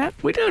good. Yeah.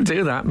 We don't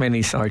do that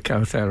many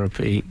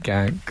psychotherapy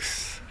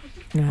gags.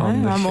 No,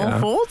 I'm all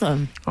for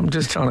them. I'm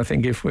just trying to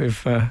think if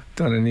we've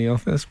done any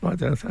others,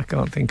 but I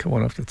can't think of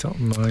one off the top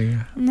of my...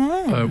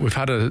 No. We've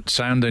had a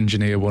sound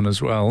engineer one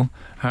as well.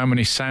 How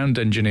many sound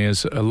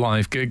engineers at a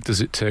live gig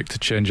does it take to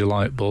change a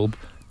light bulb?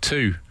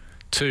 Two.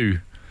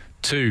 Don't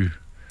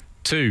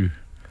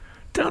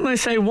they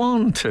say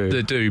 1, 2?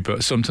 They do,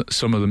 but some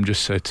of them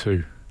just say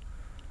 2.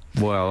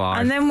 Well,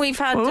 and then we've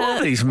had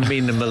all these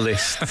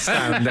minimalist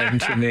sound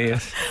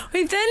engineers.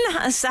 We've then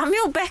had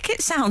Samuel Beckett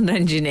sound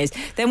engineers.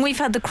 Then we've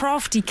had the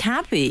crafty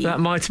cabbie.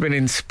 That might have been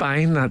in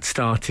Spain that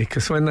started,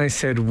 because when they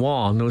said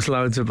 1, there was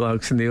loads of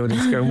blokes in the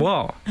audience going,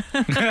 what?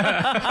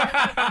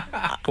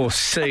 Or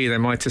C, they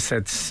might have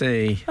said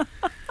C.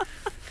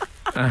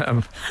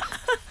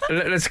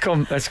 Let's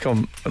come.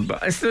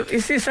 Is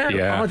this out?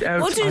 Yeah.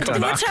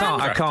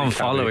 I can't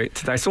follow it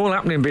today. It's all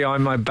happening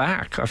behind my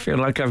back. I feel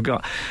like I've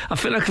got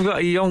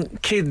young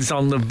kids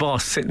on the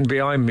bus sitting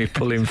behind me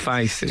pulling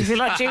faces. You feel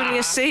like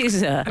Julius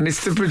Caesar. And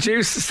it's the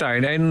producer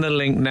saying, "End the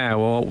link now,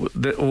 or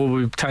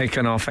we've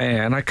taken off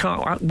air." And I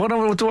can't. What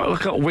do I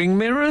got? Wing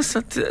mirrors?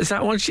 Is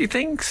that what she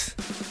thinks?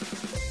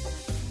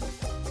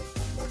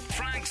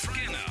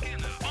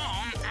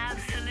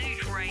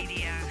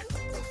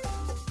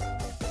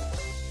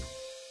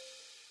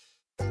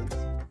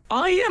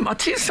 I'll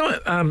tell you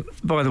something,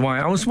 by the way.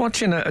 I was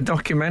watching a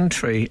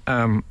documentary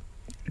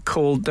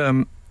called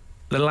David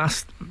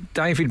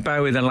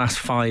Bowie, The Last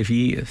 5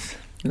 Years.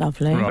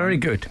 Lovely. Right. Very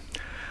good.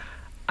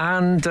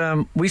 And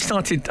I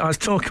was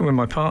talking with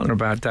my partner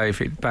about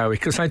David Bowie,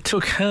 because I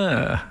took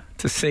her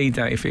to see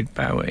David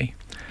Bowie.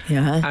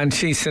 Yeah. And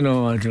she said,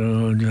 I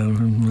don't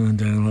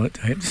like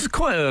it. This is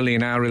quite early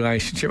in our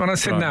relationship. And I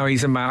said, no,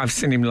 I've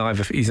seen him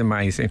live. He's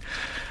amazing.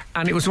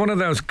 And it was one of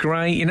those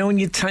great, when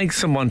you take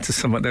someone to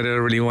somewhere they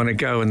don't really want to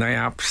go and they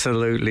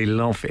absolutely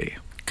love it.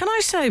 Can I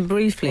say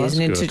briefly, as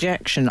an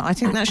interjection, I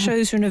think that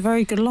shows her in a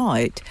very good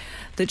light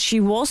that she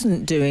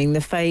wasn't doing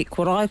the fake,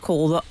 what I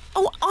call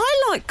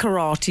I like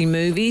karate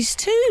movies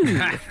too.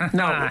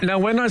 No,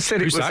 when I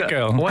said Who's it was that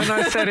girl? When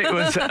I said it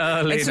was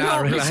early it's in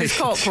our not relationship. Mrs.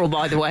 Cockrell,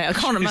 by the way. I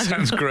can't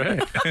imagine. Sounds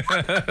great.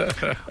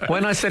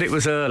 When I said it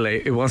was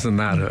early, it wasn't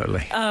that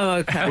early. Oh,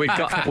 okay.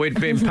 We'd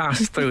been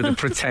passed through the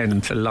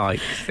pretend to like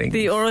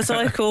thing. Or as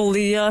I call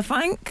the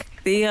Frank,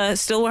 the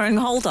still wearing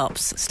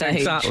hold-ups stage.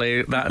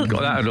 Exactly, that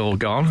had all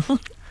gone.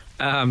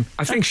 I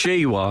think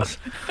she was.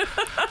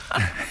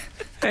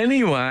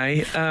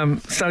 Anyway,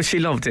 so she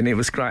loved it and it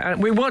was great.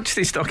 And we watched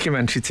this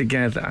documentary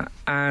together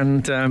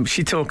and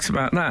she talks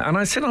about that. And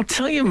I said, I'll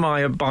tell you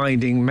my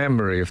abiding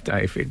memory of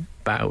David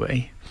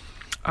Bowie.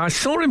 I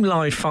saw him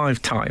live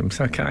 5 times,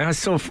 okay? I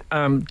saw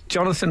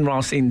Jonathan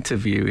Ross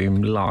interview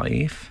him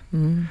live.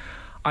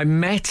 I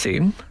met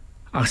him.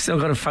 I still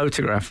got a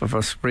photograph of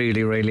us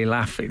really, really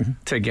laughing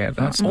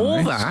together. That's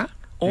all nice.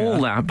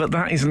 that, but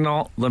that is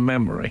not the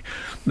memory.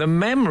 The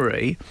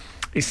memory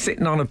is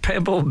sitting on a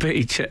pebble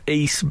beach at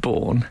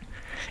Eastbourne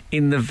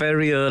in the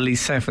very early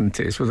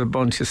 70s with a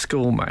bunch of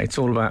schoolmates,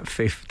 all about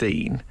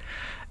 15.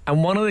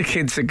 And one of the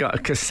kids had got a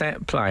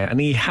cassette player and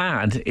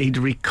he'd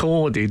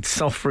recorded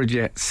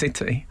Suffragette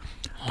City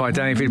by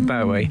David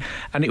Bowie.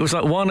 And it was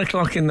like 1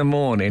 o'clock in the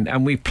morning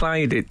and we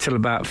played it till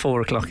about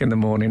 4 o'clock in the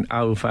morning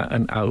over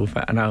and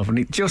over and over. And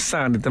it just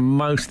sounded the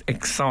most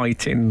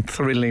exciting,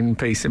 thrilling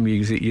piece of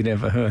music you'd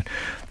ever heard.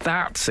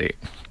 That's it.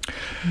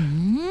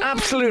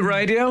 Absolute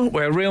Radio,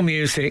 where real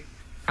music,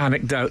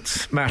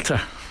 anecdotes matter.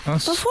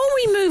 Before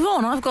we move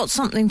on, I've got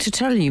something to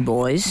tell you,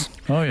 boys.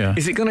 Oh, yeah.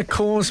 Is it going to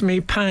cause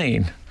me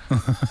pain?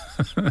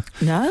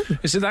 No.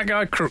 Is it that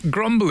guy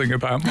grumbling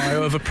about my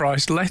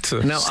overpriced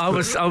lettuce? No, I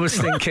was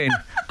thinking,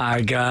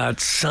 I got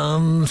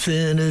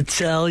something to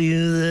tell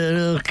you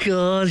that'll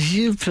cause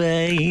you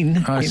pain.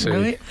 I see.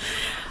 Know it?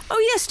 Oh,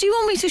 yes, do you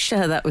want me to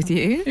share that with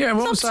you? Yeah,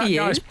 what was It's up that to you.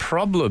 guy's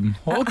problem?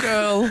 Oh,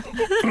 girl.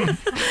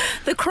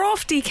 The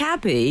crafty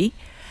cabbie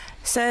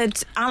said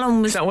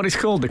Alun was... Is that what it's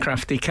called, the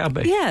crafty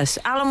cabbie? Yes,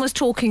 Alun was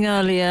talking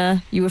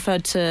earlier. You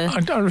referred to...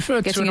 I referred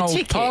to Getting an a old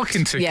ticket.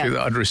 parking ticket Yeah.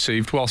 that I'd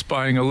received whilst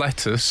buying a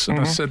lettuce, and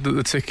I said that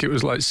the ticket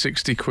was like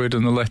 60 quid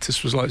and the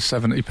lettuce was like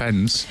 70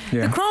 pence.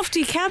 Yeah. The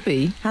crafty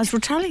cabbie has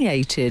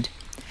retaliated.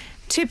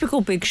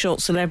 Typical big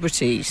shot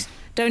celebrities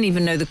don't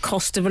even know the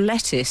cost of a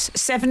lettuce.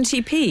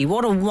 70p.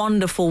 What a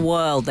wonderful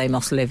world they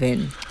must live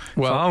in.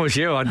 If I was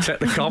you, I'd take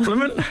the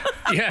compliment.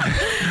 Yeah.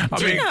 I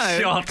Big know?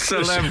 shot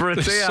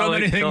celebrity. There's so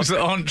many things that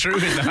aren't true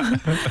in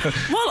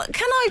that. Well,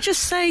 can I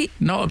just say...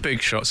 Not a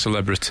big shot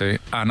celebrity,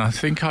 and I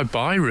think I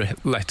buy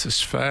lettuce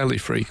fairly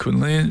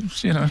frequently.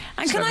 It's, you know,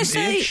 And can I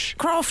say, 70-ish.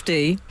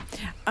 crafty...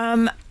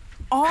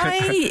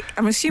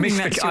 I'm assuming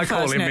that's your I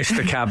call first him name.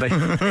 Mr. Cabbie.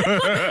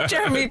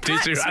 Jeremy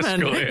Dizzy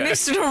Paxman, rascal, yeah.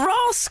 Mr.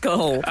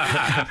 Rascal.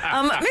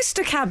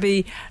 Mr.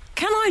 Cabby,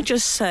 can I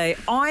just say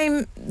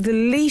I'm the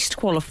least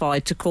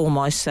qualified to call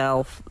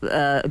myself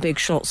a big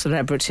shot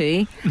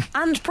celebrity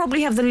and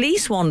probably have the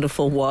least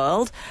wonderful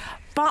world,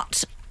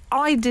 but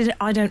I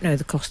don't know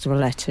the cost of a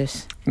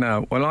lettuce.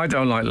 No, well, I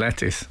don't like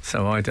lettuce,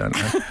 so I don't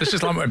know. It's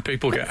just like when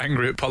people get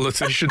angry at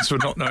politicians for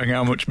not knowing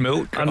how much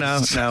milk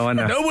costs. I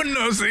know. No one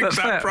knows the But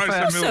exact price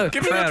of milk. So,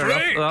 Give me a Fair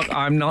break. enough. Look,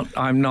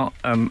 I'm not.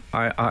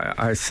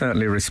 I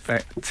certainly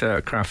respect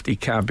crafty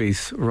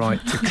cabbies'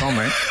 right to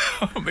comment.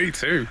 Oh, me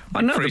too.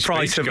 I know Free the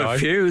price speech of guy. a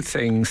few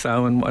things,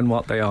 though, and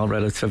what they are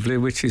relatively,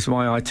 which is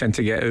why I tend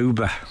to get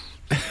Uber.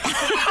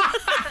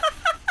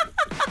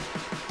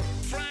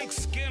 Frank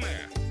Skinner.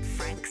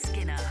 Frank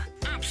Skinner.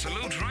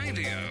 Absolute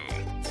Radio.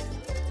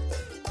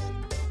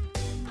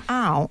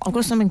 Al, I've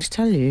got something to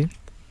tell you.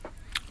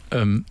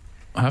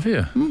 Have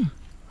you?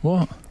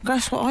 What?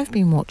 Guess what I've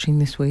been watching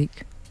this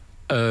week?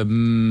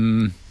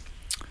 Kung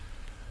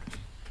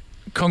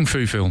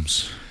Fu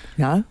films.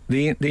 No,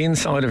 The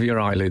inside of your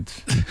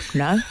eyelids.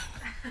 no.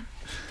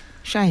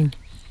 Shane,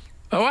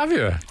 Oh, have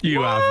you?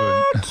 You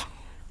haven't.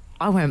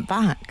 I went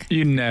back.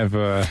 You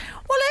never.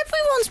 Well,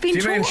 everyone's been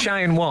Do you mean talking...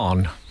 Shane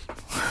 1?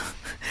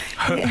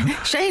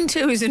 Shane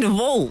 2 is in a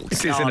vault. It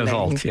is in a darling,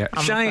 vault, yeah.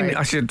 I'm Shane, afraid.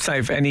 I should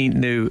say, for any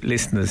new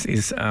listeners,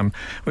 is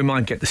we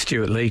might get the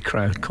Stewart Lee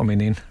crowd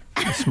coming in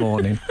this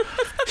morning.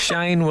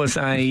 Shane was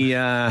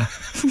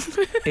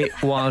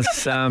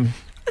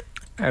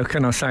how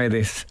can I say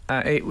this?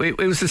 It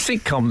was a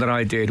sitcom that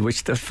I did,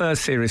 which the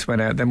first series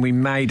went out, then we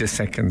made a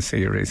second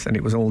series, and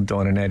it was all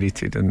done and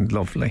edited and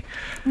lovely,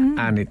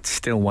 and it's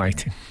still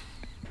waiting.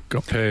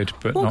 Got paid,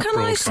 but Well, not can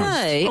I broadcast.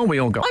 say... Oh, we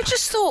all got I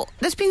just thought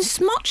there's been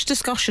much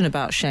discussion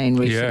about Shane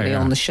recently Yeah.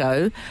 on the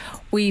show.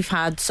 We've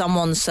had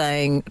someone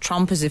saying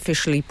Trump has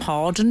officially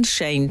pardoned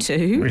Shane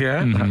too.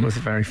 Yeah, that was a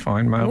very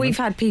fine moment. We've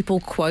had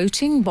people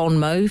quoting Bon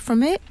Mo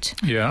from it.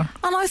 Yeah.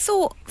 And I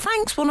thought,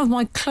 Frank's one of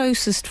my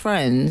closest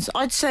friends.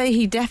 I'd say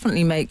he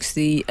definitely makes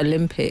the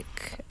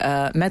Olympic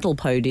medal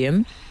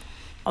podium.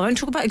 I won't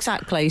talk about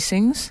exact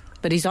placings,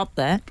 but he's up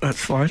there. That's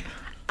fine.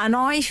 And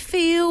I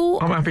feel...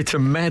 I'm happy to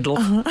meddle,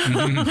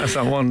 as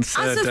I once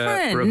said, As a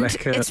friend,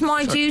 Rebecca. it's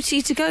my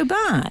duty to go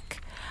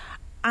back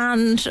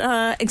and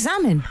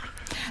examine.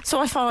 So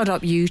I fired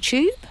up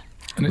YouTube.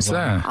 And it's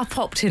there. I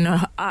popped in,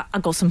 I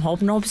got some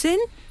hobnobs in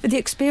for the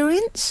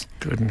experience.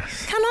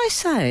 Goodness. Can I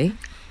say,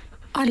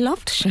 I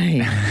loved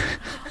Shane.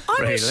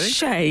 I'm Really? a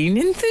Shane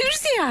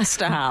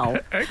enthusiast, Al.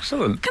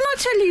 Excellent. Can I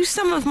tell you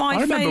some of my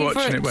I remember favourites?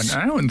 watching it went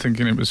out and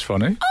thinking it was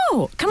funny.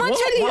 Oh, can I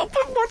tell you? What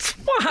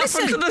happened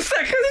Listen. to the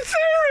second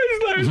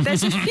series, though?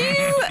 There's a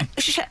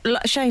few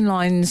Shane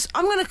lines.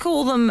 I'm going to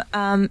call them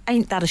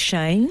Ain't That a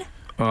Shane?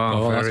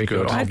 Oh, that's very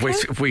good. good.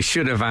 Oh, we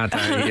should have had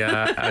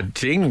a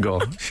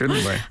jingle,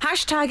 shouldn't we?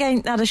 Hashtag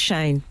Ain't That a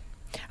Shane.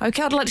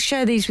 OK, I'd like to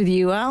share these with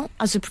you, Al.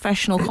 As a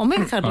professional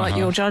comic, I'd like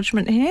your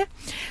judgment here.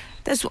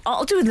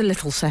 I'll do the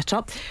little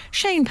setup.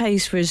 Shane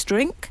pays for his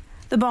drink.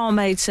 The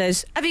barmaid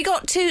says, "Have you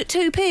got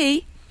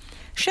 2p?"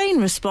 Shane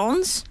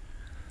responds,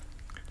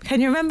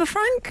 "Can you remember,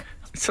 Frank?"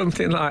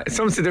 Something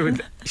to do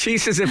with. She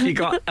says, "Have you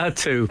got a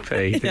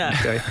 2p?" didn't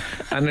she?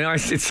 And then I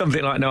said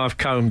something like, "No, I've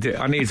combed it.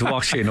 I need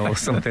washing," or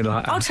something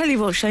like that. I'll tell you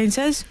what Shane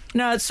says.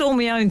 "No, it's all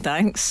my own,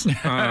 thanks."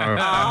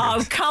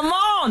 Oh, come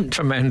on!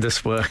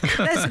 Tremendous work.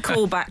 There's a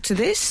call back to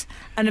this.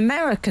 An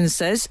American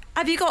says,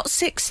 "Have you got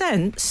 6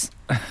 cents?"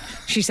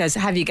 She says,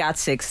 "Have you got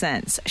 6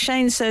 cents?"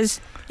 Shane says,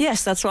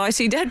 "Yes, that's why I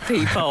see dead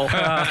people."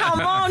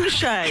 Come on,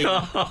 Shane.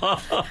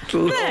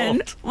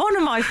 Then, one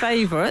of my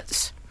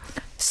favourites,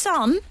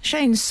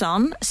 Shane's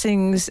son,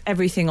 sings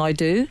 "Everything I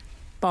Do"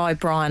 by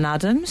Bryan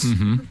Adams.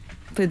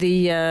 For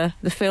the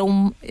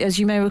film, as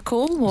you may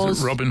recall,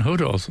 was it Robin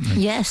Hood or something?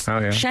 Yes. Oh,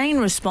 yeah. Shane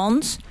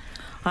responds,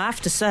 "I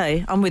have to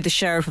say, I'm with the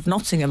Sheriff of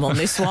Nottingham on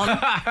this one."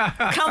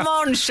 Come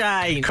on,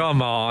 Shane.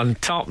 Come on,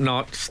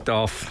 top-notch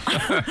stuff.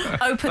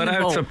 Open But the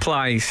out vault. of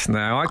place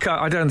now.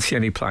 I don't see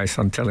any place,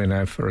 I'm telling you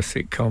now, for a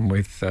sitcom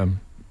with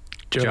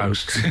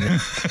jokes.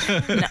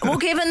 No, well,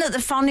 given that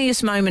the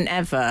funniest moment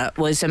ever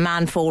was a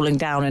man falling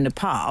down in a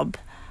pub,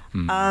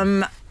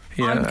 I'm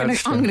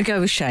going to go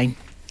with Shane.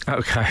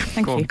 Okay.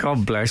 Thank you.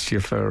 God bless you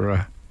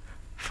for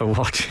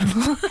watching.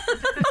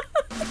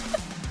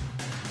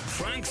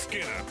 Frank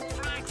Skinner.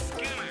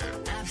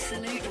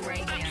 Absolute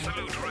Radio.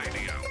 Absolute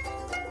Radio.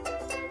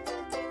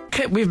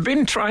 Okay, we've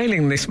been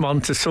trailing this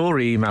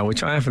Montessori email,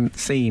 which I haven't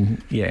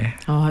seen yet.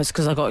 Oh, it's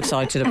because I got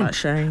excited about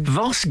Shane.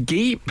 Was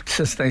gibt,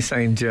 as they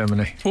say in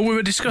Germany. Well, we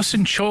were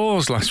discussing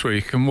chores last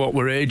week and what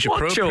were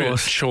age-appropriate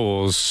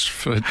chores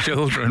for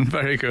children.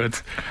 Very good.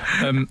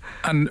 And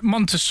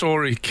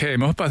Montessori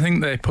came up. I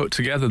think they put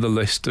together the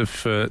list of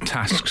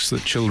tasks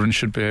that children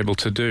should be able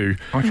to do,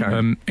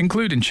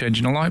 including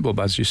changing a light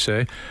bulb, as you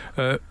say.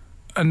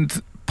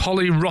 And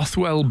Polly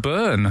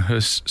Rothwell-Byrne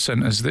has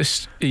sent us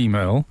this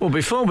email. Well,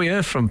 before we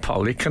hear from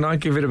Polly, can I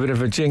give it a bit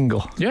of a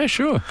jingle? Yeah,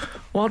 sure.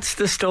 What's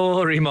the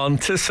story,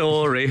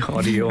 Montessori?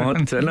 What do you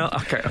want to know?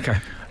 Okay.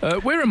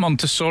 We're a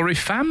Montessori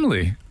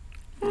family,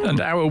 and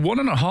our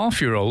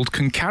 1.5-year-old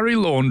can carry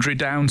laundry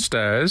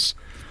downstairs,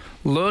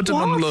 load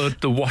and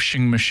unload the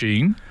washing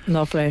machine,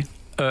 Lovely.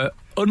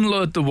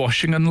 unload the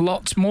washing, and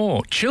lots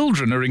more.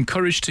 Children are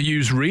encouraged to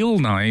use real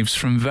knives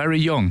from very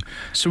young,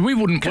 so we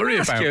wouldn't worry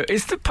about.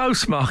 Is the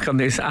postmark on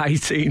this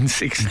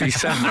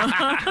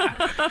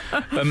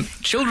 1867?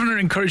 Children are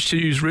encouraged to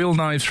use real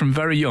knives from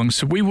very young,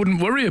 so we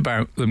wouldn't worry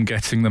about them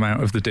getting them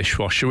out of the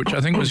dishwasher, which I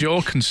think was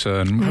your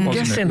concern, I'm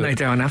wasn't guessing it? they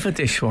don't have a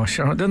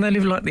dishwasher. Don't they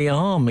live like the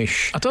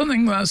Amish? I don't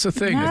think that's the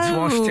thing. No. It's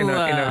washed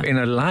in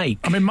a lake.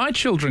 I mean, my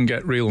children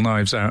get real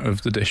knives out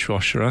of the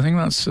dishwasher. I think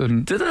that's...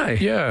 Do they?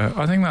 Yeah,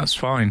 I think that's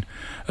fine.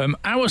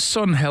 Our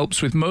son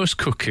helps with most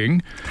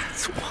cooking.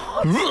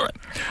 What?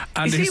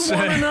 And Is he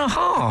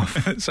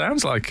 1.5? It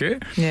sounds like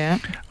it. Yeah.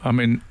 I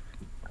mean,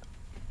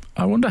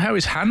 I wonder how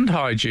his hand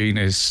hygiene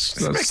is.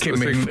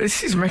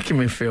 This is making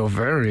me feel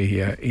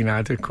very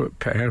inadequate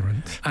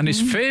parent. And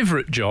his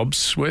favourite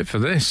jobs, wait for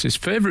this, his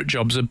favourite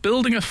jobs are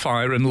building a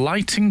fire and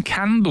lighting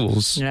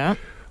candles. Yeah.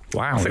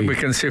 Wow. I think we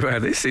can see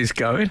where this is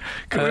going.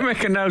 Can we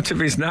make a note of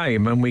his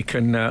name and we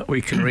can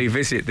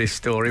revisit this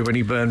story when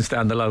he burns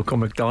down the local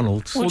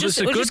McDonald's? We'll just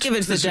give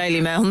it to the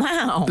Daily Mail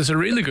now. There's a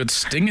really good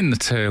sting in the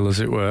tail, as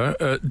it were.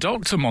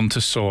 Dr.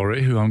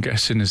 Montessori, who I'm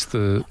guessing is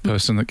the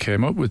person that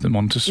came up with the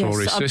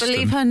Montessori yes, system. I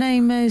believe her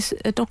name is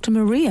Dr.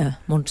 Maria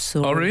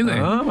Montessori. Oh, really?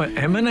 Oh,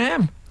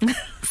 M&M.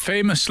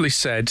 Famously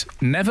said,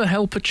 "Never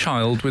help a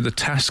child with a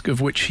task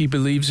of which he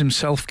believes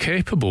himself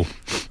capable."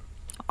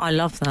 I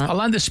love that. I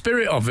like the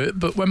spirit of it,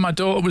 but when my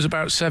daughter was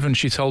about 7,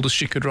 she told us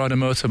she could ride a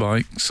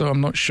motorbike, so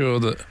I'm not sure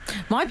that...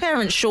 My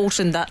parents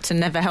shortened that to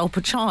 "never help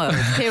a child,"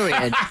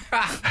 period.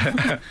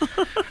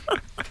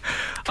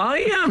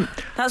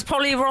 That's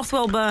Polly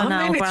Rothwell-Byrne,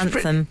 Al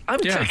Grantham. I'm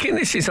taking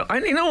this as...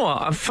 you know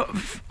what?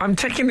 I'm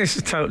taking this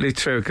as totally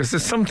true, because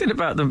there's something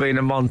about them being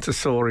a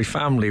Montessori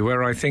family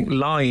where I think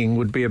lying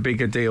would be a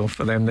bigger deal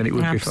for them than it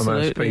would be for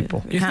most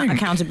people.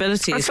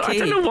 Accountability is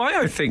key. I don't know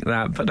why I think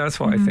that, but that's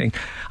what I think.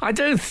 I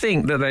don't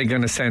think that they're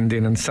going to send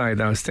in and say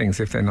those things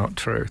if they're not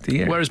true. Do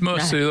you? Whereas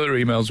most of the other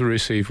emails we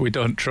receive, we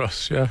don't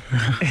trust, yeah.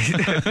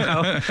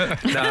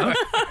 No.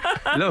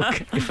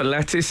 Look, if a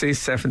lettuce is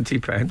 70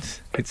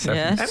 pence, it's 70.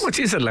 Yes. How much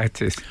is a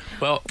lettuce?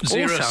 Well,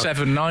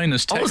 079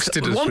 has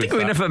texted us one with thing we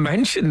that. never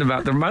mentioned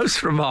about the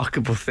most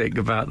remarkable thing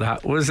about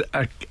that was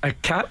a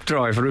cab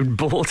driver who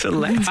bought a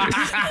lettuce.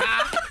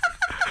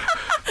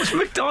 Was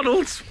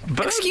McDonald's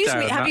burnt Excuse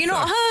me, down have that you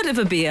not day? heard of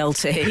a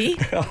BLT?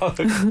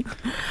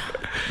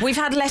 We've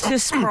had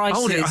lettuce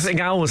prices. I think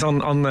Al was on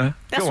the...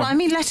 That's Go what on. I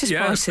mean, lettuce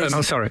prices.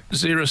 Oh, sorry.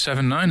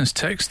 079 has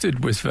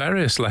texted with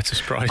various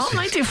lettuce prices. Aren't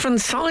they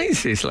different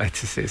sizes,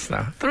 lettuces,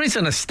 though? There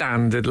isn't a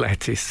standard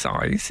lettuce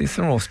size. It's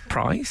almost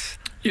price.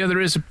 Yeah,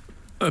 there is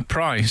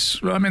price,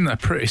 I mean, they're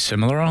pretty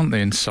similar, aren't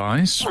they, in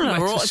size?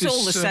 Well, it's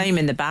all the same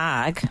in the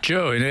bag.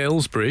 Joe in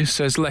Aylesbury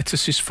says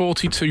lettuce is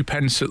 42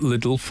 pence at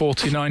Lidl,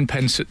 49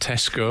 pence at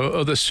Tesco.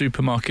 Other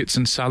supermarkets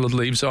and salad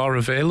leaves are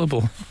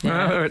available.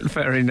 Oh,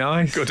 very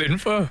nice. Good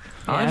info. Yeah.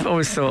 I've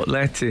always thought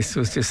lettuce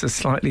was just a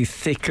slightly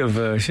thicker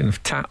version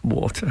of tap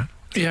water.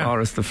 As far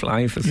as the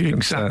flavours are concerned.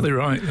 Exactly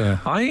right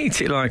there. I eat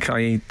it like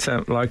I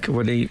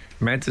would eat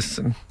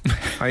medicine.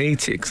 I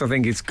eat it because I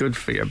think it's good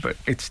for you, but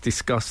it's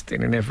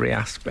disgusting in every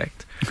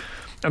aspect.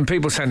 And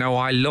people say, no,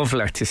 I love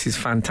lettuce, it's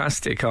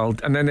fantastic.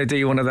 And then they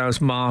do one of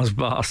those Mars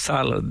bar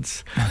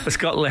salads. It's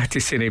got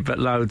lettuce in it, but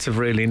loads of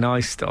really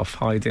nice stuff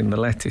hiding the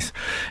lettuce.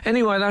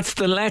 Anyway, that's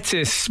the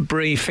lettuce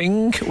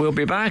briefing. We'll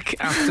be back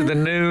after the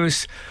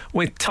news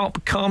with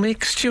top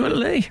comic Stewart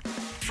Lee.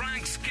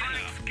 Frank Skinner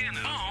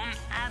on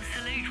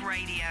Absolute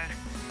Radio.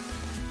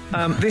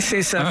 This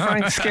is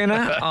Frank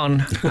Skinner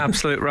on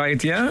Absolute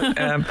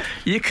Radio.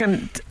 You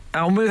can...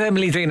 I'm with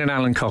Emily Dean and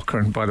Alan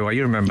Cochrane, by the way.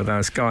 You remember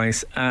those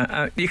guys.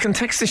 You can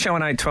text the show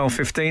on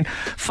 81215,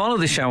 follow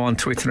the show on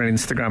Twitter and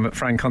Instagram at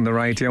Frank on the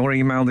Radio, or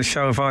email the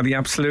show via the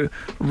Absolute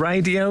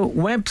Radio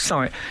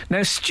website.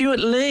 Now, Stewart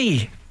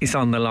Lee is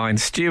on the line.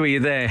 Stu, are you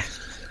there?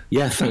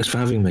 Yeah, thanks for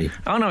having me.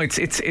 Oh, no,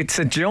 it's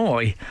a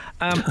joy.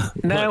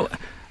 Now...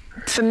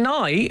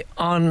 Tonight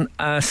on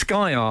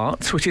Sky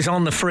Arts, which is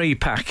on the free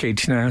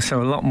package now,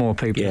 so a lot more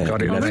people have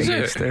got it than they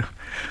used to.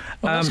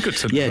 That's good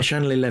to know. Yeah,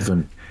 Channel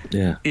 11.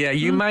 Yeah,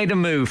 you made a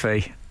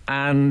movie,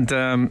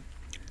 and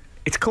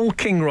it's called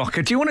King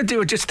Rocker. Do you want to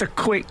do just a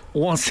quick,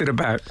 what's it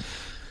about?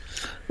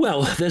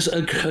 Well, there's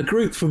a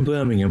group from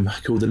Birmingham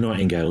called the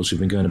Nightingales who've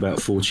been going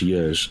about 40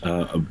 years,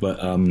 but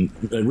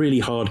really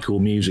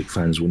hardcore music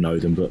fans will know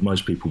them, but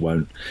most people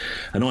won't.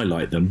 And I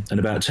like them. And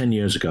about 10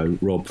 years ago,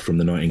 Rob from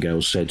the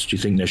Nightingales said, do you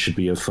think there should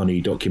be a funny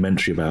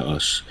documentary about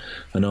us?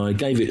 And I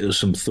gave it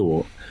some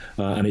thought.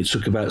 And it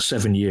took about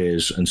 7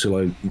 years until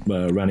I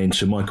ran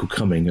into Michael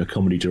Cumming, a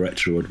comedy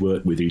director I'd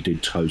worked with who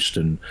did Toast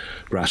and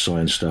Brass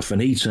Eye and stuff.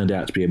 And he turned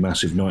out to be a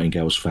massive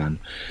Nightingales fan.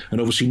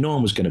 And obviously no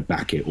one was going to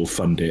back it or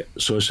fund it.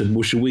 So I said,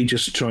 well, should we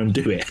just try and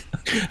do it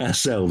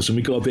ourselves? And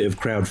we got a bit of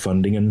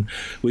crowdfunding, and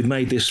we've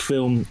made this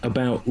film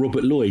about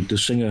Robert Lloyd, the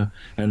singer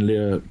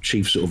and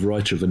chief sort of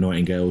writer of the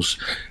Nightingales.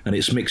 And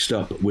it's mixed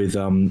up with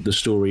the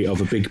story of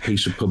a big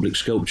piece of public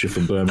sculpture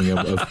from Birmingham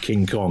of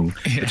King Kong,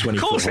 a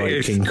 20-foot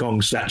high King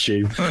Kong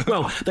statue.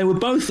 Well, they were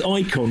both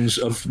icons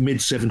of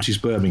mid-70s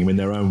Birmingham in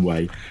their own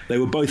way. They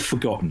were both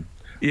forgotten.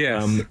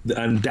 Yes.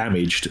 And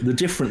damaged. The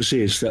difference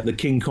is that the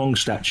King Kong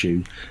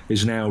statue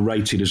is now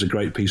rated as a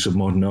great piece of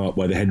modern art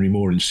by the Henry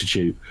Moore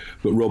Institute,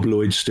 but Rob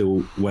Lloyd's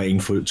still waiting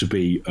for it to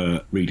be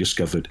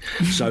rediscovered.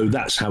 So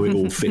that's how it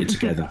all fit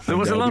together. There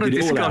was a lot of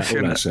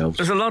discussion.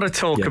 There's a lot of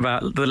talk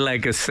about the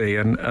legacy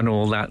and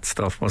all that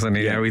stuff, wasn't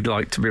it? Yeah. How he'd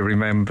like to be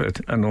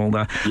remembered and all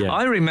that. Yeah.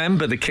 I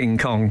remember the King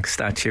Kong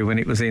statue when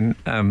it was in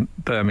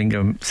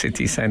Birmingham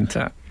city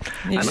centre.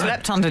 You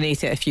slept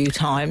underneath it a few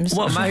times.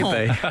 Well,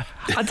 maybe.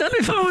 I don't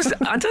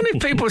know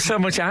if people were so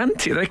much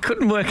anti. They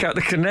couldn't work out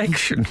the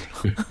connection.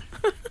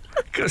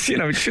 Because,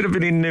 it should have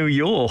been in New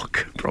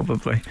York,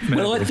 probably.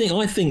 Well, I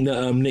think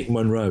that Nick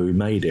Monroe, who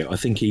made it, I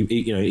think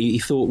he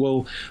thought,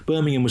 well,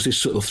 Birmingham was this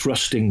sort of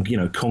thrusting,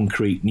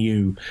 concrete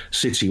new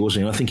city,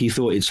 wasn't it? I think he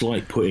thought it's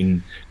like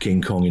putting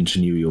King Kong into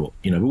New York,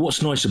 But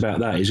what's nice about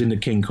that is in the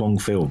King Kong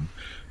film,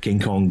 King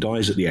Kong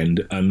dies at the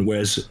end, and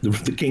whereas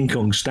the King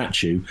Kong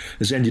statue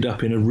has ended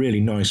up in a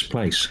really nice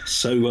place.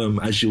 So,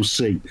 as you'll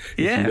see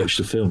if you watch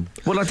the film.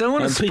 Well, I don't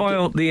want to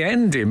spoil the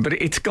ending, but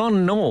it's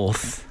gone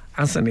north,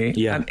 hasn't it?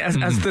 Yeah.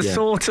 And as the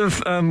sort of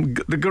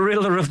the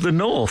gorilla of the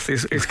north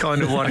is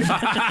kind of what it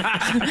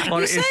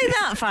You say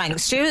that, Frank.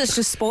 Stuart's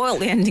just spoiled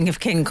the ending of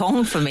King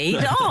Kong for me. He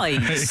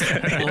dies.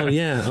 Oh,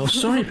 yeah. Oh,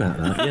 sorry about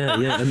that.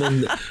 Yeah.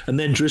 And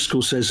then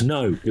Driscoll says,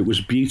 no, it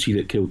was beauty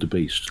that killed the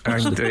beast.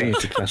 That's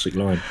a classic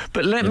line.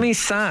 But let me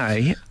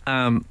say,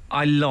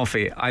 I love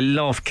it. I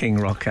love King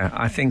Rocker.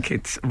 I think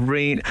it's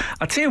really...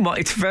 I tell you what,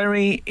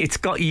 it's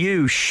got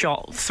you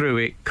shot through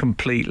it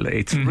completely.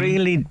 It's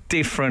really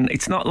different.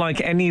 It's not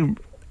like any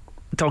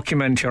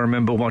documentary I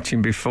remember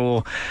watching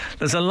before.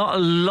 There's a lot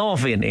of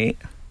love in it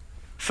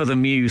for the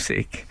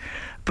music,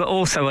 but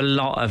also a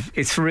lot of...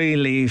 It's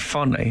really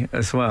funny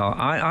as well.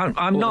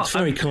 I'm not... It's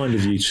very kind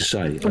of you to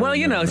say.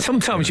 Well,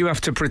 sometimes you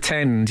have to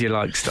pretend you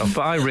like stuff,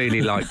 but I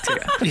really liked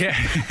it. Yeah.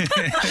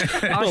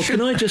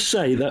 Can I just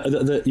say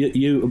that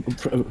you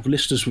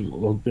listeners...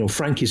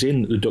 Frank is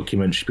in the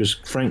documentary because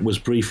Frank was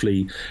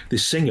briefly the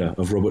singer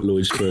of Robert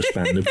Lloyd's first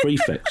band, the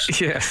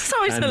Prefects. Yes.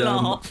 Sorry to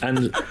laugh.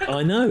 And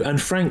I know,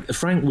 and Frank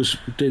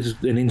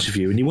did an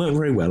interview, and he weren't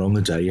very well on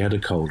the day. He had a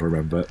cold, I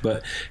remember.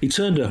 But he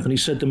turned up and he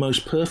said the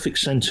most perfect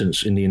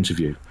sentence in the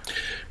interview,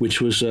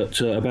 which was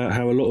about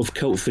how a lot of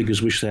cult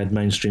figures wish they had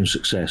mainstream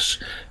success,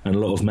 and a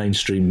lot of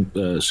mainstream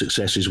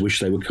successes wish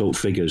they were cult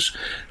figures.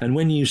 And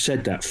when you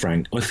said that,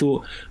 Frank, I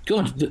thought,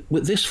 God,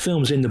 this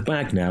film's in the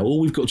bag now. All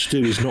we've got to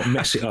do is not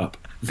mess it up.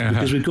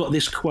 Because we've got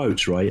this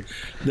quote, right,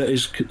 that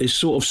is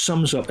sort of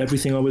sums up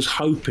everything I was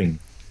hoping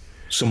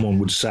someone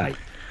would say.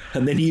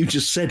 and then you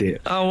just said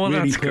it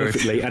really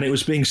perfectly, good. And it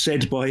was being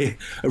said by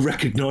a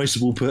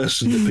recognisable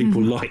person that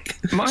people like.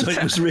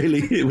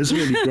 It was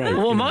really great.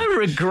 Well, my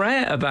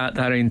regret about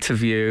that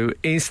interview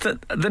is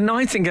that the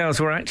Nightingales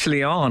were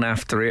actually on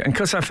after it, and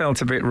because I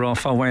felt a bit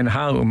rough, I went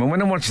home. And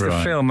when I watched the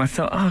film, I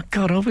thought, oh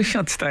God, I wish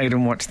I'd stayed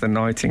and watched the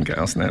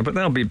Nightingales now. But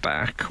they'll be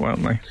back,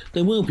 won't they?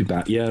 They will be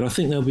back, yeah, and I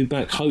think they'll be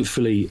back.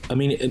 Hopefully, I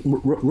mean,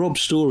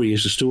 Rob's story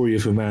is the story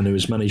of a man who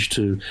has managed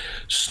to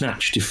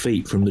snatch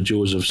defeat from the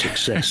jaws of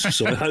success.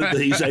 So I hope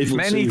that he's able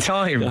many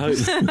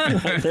times. I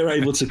hope they're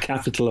able to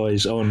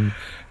capitalise on.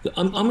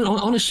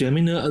 Honestly,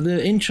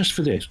 the interest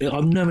for this,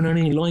 I've never known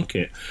anything like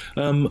it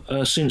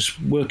since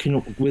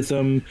working with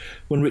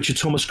when Richard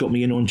Thomas got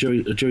me in on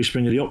Jerry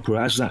Springer the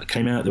Opera. As that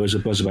came out, there was a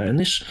buzz about it. And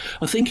this,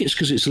 I think it's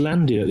because it's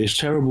landed at this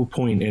terrible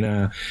point in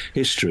our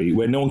history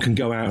where no one can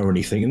go out or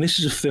anything. And this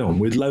is a film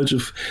with loads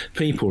of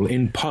people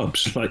in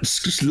pubs, like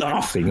just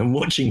laughing and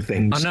watching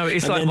things. I know,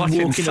 it's like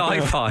watching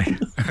sci-fi.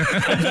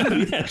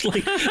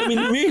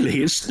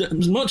 Really,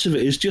 much of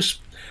it is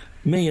just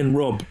me and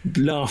Rob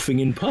laughing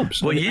in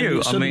pubs. Well,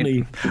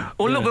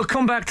 look, we'll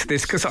come back to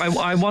this because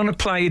I want to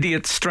play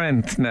Idiot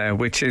Strength now,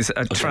 which is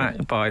a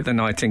track by the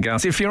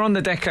Nightingales. If you're on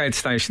the Decade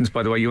stations,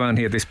 by the way, you won't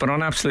hear this, but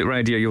on Absolute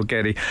Radio, you'll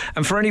get it.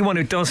 And for anyone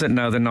who doesn't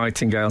know the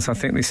Nightingales, I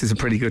think this is a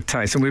pretty good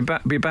taste. And we'll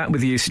be back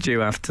with you,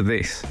 Stu, after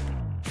this.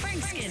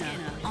 Frank Skinner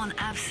on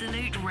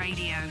Absolute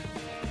Radio.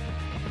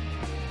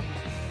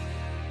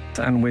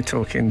 And we're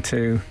talking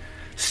to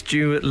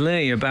Stewart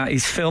Lee about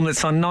his film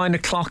that's on 9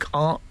 o'clock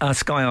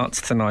Sky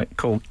Arts tonight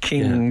called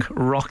King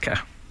Rocker.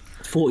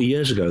 40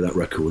 years ago, that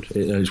record.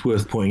 It's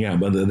worth pointing out,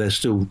 but they're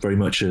still very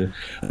much an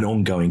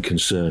ongoing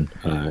concern,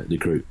 the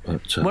group.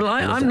 Well,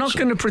 I'm not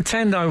going to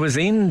pretend I was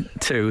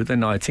into the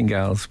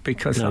Nightingales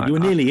because you were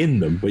nearly in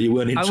them, but you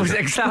weren't into them. I was,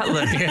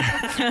 exactly.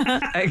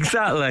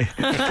 Exactly.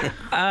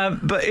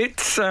 But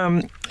it's...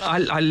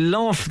 I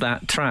love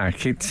that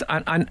track. It's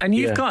and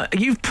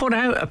you've put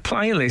out a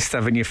playlist,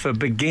 haven't you, for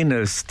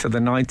beginners to the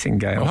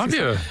Nightingales? Oh, have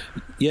you?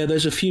 Yeah,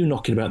 there's a few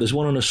knocking about. There's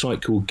one on a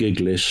site called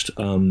Gig List.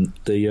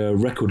 The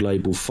record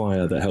label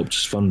Fire that helped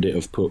us fund it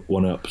have put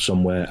one up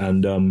somewhere,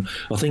 and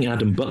I think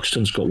Adam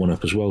Buxton's got one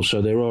up as well. So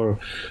there are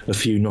a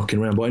few knocking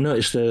around. But I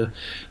noticed their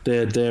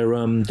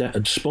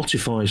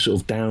Spotify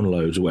sort of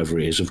downloads or whatever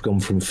it is have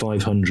gone from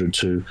 500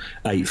 to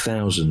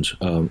 8,000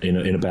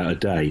 in about a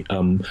day,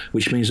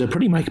 which means they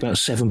probably make about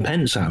 7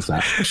 pence out of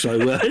that. So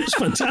it's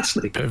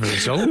fantastic. Bit of a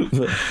result.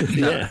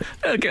 Yeah,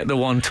 I'll get the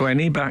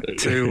 120 back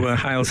to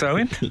Hales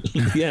Owen.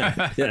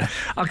 Yeah.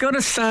 I've got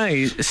to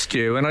say,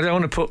 Stu, and I don't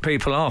want to put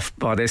people off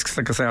by this because,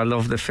 like I say, I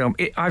love the film.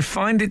 I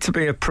find it to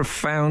be a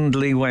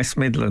profoundly West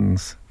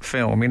Midlands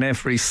film in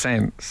every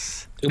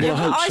sense.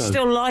 Well, I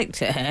still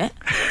liked it.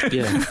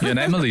 Yeah, and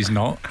Emily's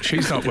not.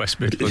 She's not West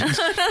Midlands.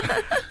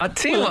 I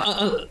tell you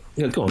what.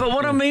 Go on. But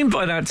what I mean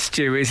by that,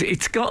 Stu, is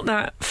it's got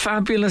that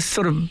fabulous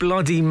sort of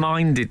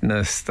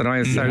bloody-mindedness that I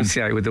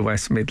associate with the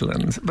West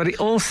Midlands. But it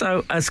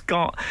also has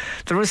got...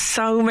 There are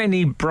so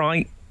many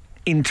bright,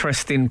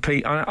 interesting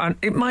people.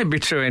 It might be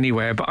true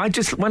anywhere, but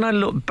when I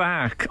look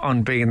back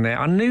on being there,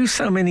 I knew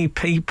so many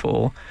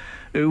people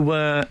who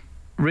were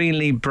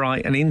really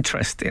bright and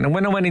interesting. And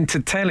when I went into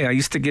telly, I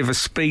used to give a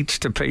speech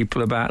to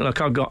people about,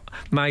 look, I've got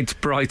mates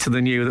brighter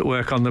than you that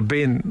work on the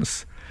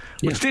bins,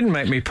 which didn't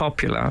make me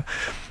popular,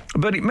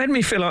 but it made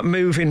me feel like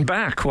moving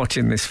back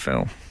watching this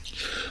film.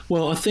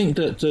 Well, I think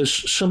that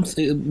there's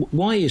something...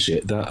 Why is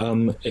it that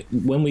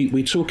when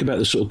we talk about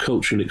the sort of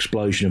cultural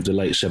explosion of the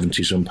late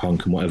 70s and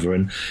punk and whatever,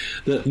 and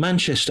that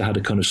Manchester had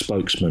a kind of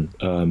spokesman,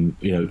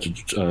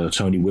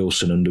 Tony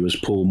Wilson, and there was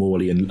Paul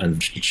Morley, and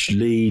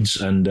Leeds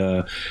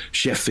and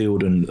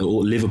Sheffield and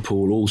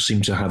Liverpool all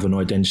seemed to have an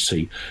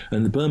identity,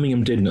 and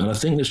Birmingham didn't. And I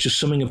think there's just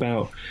something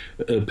about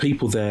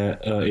people there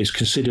is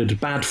considered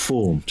bad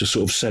form to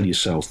sort of sell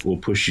yourself or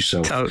push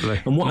yourself. Totally.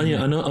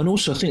 And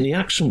also I think the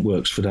accent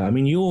works for that. I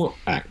mean, your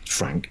act,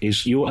 Frank,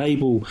 is you're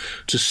able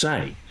to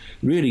say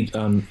really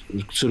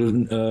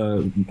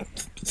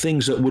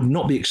things that would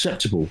not be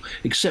acceptable,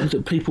 except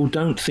that people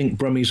don't think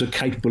Brummies are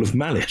capable of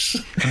malice.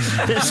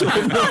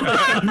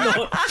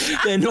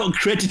 They're not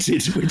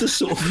credited with the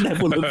sort of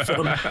level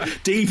of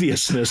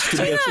deviousness.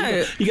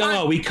 You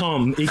go, he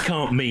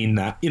can't mean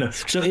that.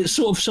 So it's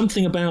sort of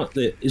something about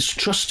that is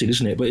trusted,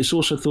 isn't it? But it's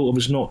also thought of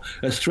as not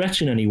a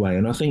threat in any way.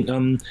 And I think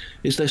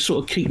is they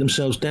sort of keep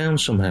themselves down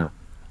somehow.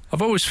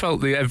 I've always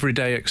felt the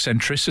everyday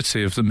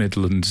eccentricity of the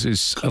Midlands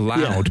is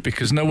allowed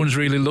because no one's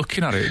really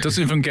looking at it. It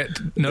doesn't even get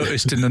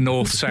noticed in the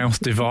north-south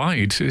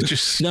divide. It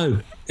just...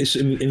 No, it's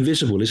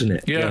invisible, isn't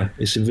it? Yeah.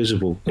 It's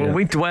invisible. Well,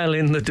 we dwell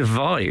in the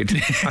divide. I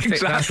think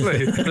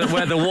exactly. that's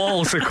where the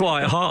walls are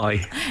quite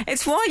high.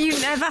 It's why you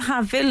never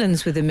have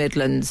villains with a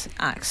Midlands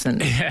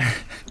accent. Yeah.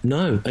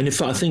 No, and in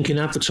fact, I think in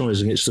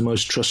advertising it's the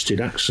most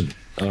trusted accent.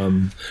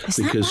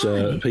 Because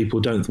people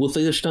don't. Well,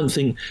 they just don't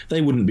think they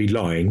wouldn't be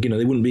lying.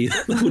 They wouldn't be.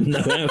 They wouldn't know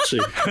how to.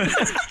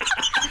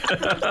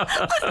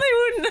 They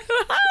wouldn't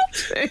know how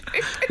to.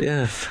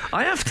 Yeah.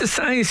 I have to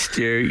say,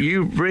 Stu,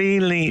 you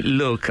really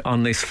look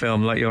on this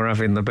film like you're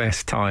having the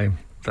best time,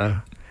 though.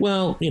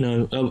 Well,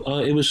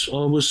 I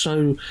was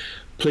so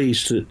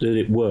pleased that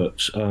it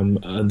worked,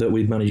 and that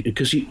we'd managed,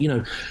 because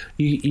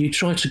you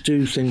try to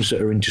do things that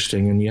are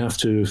interesting, and you have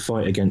to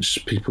fight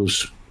against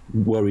people's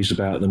worries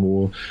about them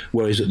or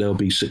worries that they'll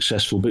be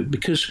successful. But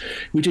because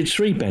we did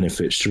 3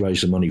 benefits to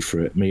raise the money for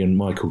it, me and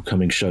Michael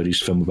Cummings showed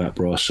his film about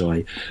Brass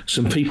Eye.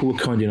 Some people were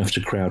kind enough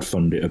to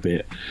crowdfund it a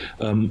bit.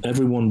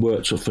 Everyone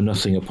worked for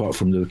nothing apart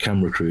from the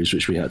camera crews,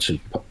 which we had to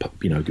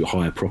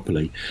hire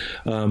properly.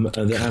 And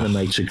the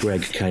animator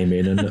Greg came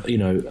in,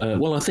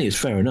 and well, I think it's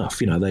fair enough.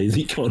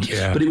 They can't.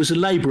 Yeah. But it was a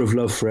labour of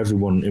love for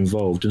everyone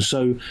involved, and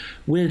so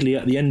weirdly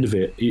at the end of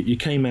it, you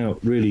came out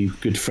really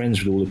good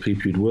friends with all the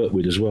people you'd worked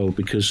with as well,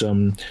 because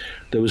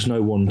there was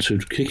no one to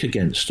kick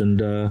against,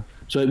 and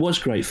so it was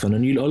great fun.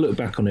 And I look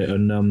back on it,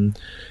 and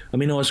I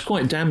was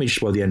quite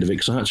damaged by the end of it,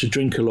 because I had to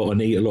drink a lot and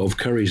eat a lot of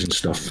curries and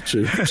stuff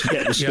to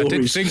get the stories. I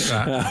did think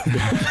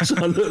that. So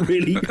I look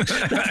really,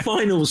 that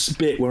final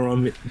bit where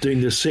I'm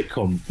doing the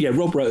sitcom. Yeah,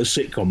 Rob wrote a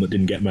sitcom that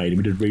didn't get made, and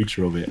we did a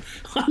reader of it.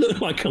 I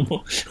look like I'm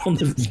on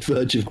the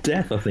verge of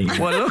death, I think.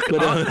 Well, look,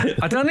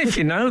 but, I don't know if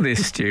you know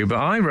this, Stu, but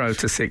I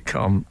wrote a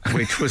sitcom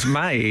which was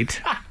made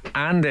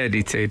and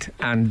edited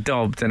and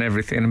dubbed and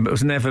everything, but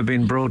was never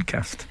been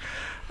broadcast.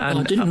 And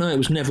I didn't know it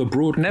was never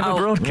broadcast. Never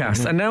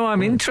broadcast. And now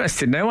I'm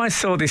interested. Now I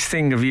saw this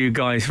thing of you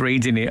guys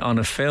reading it on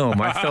a film.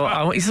 I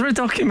thought, is there a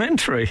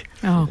documentary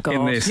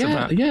in this?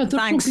 Yeah,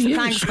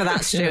 thanks for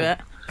that, Stuart.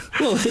 Yeah.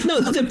 Well,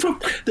 no, there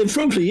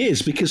probably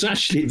is, because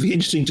actually it'd be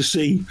interesting to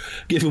see,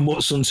 given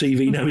what's on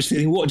TV now,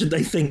 what did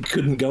they think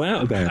couldn't go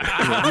out about?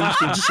 It'd be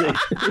interesting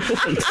to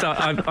see. So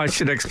I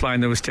should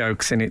explain there was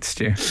jokes in it,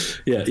 Stu.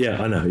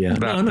 Yeah, I know, yeah.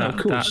 Of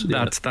course.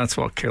 That's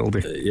what killed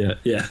it.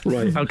 Yeah,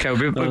 right. Okay,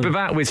 we'll be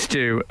back with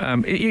Stu.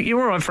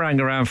 You're all right for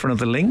hanging around for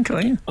another link,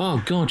 are you?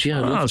 Oh, God, yeah,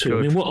 I'd love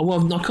to.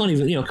 Good. I can't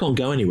even, I can't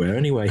go anywhere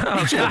anyway.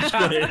 Oh,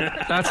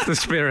 that's the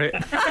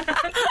spirit.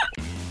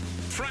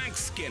 Frank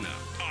Skinner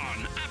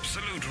on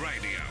Absolute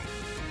Radio.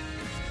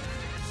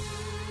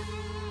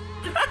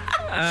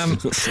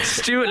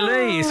 Stewart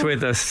Lee is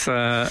with us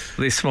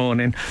this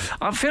morning.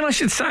 I feel I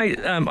should say,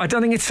 I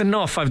don't think it's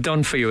enough I've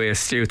done for you here,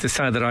 Stu, to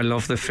say that I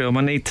love the film.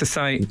 I need to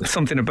say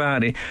something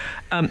about it.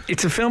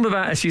 It's a film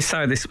about, as you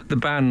say, the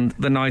band,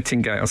 the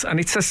Nightingales, and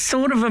it's a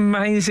sort of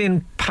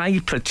amazing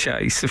paper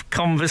chase of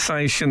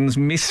conversations,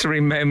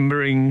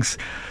 misrememberings,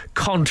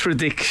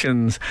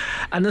 contradictions,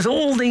 and there's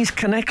all these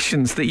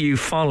connections that you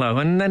follow,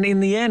 and then in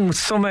the end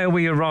somehow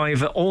we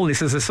arrive at all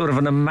this as a sort of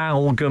an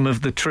amalgam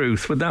of the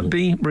truth. Would that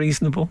be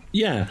reasonable?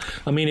 Yeah,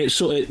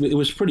 it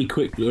was pretty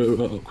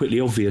quickly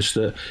obvious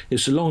that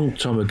it's a long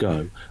time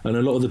ago, and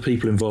a lot of the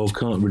people involved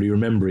can't really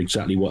remember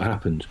exactly what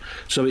happened.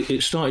 So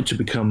it started to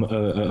become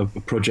a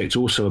project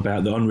also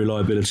about the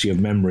unreliability of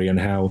memory and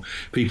how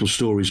people's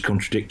stories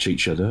contradict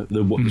each other.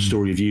 The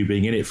story of you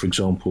being in it, for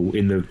example,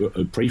 in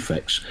the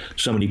prefects,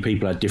 so many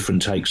people had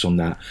different takes on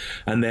that.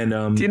 And then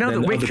do you know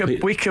that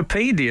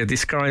Wikipedia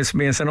describes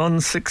me as an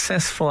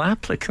unsuccessful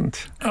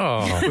applicant?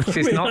 Which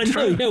is not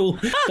true.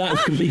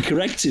 That can be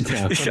corrected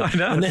now. I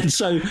know. And then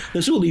so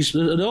there's a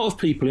lot of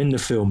people in the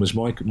film, as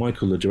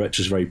Michael the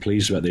director is very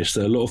pleased about this,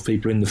 that a lot of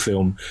people in the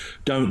film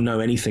don't know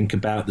anything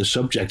about the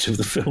subject of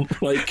the film,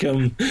 like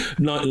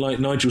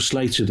Nigel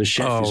Slater, the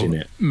chef, is in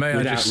it. May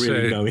I just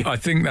say, I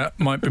think that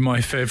might be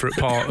my favourite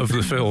part of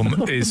the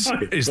film is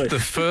the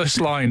first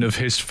line of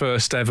his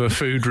first ever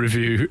food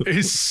review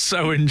is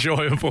so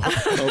enjoyable.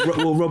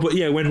 When Robert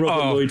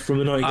Lloyd from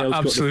the Nightingales, I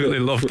absolutely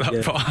loved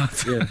that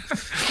part. Yeah.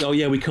 Oh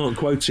yeah, we can't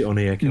quote it on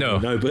here.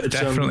 No, but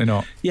definitely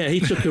not. Yeah, he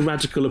took a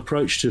radical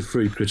approach to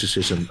food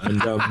criticism,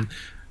 and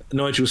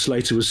Nigel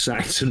Slater was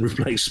sacked and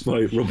replaced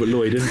by Robert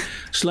Lloyd. And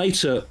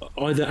Slater,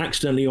 either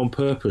accidentally or on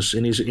purpose,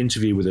 in his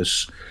interview with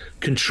us,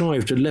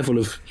 contrived a level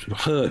of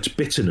hurt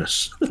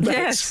bitterness.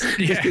 Yes.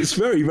 It's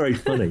very, very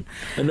funny.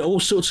 And all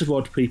sorts of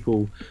odd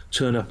people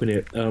turn up in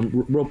it.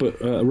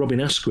 Robin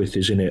Asquith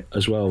is in it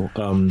as well,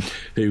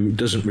 who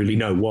doesn't really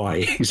know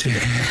why he's in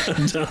it.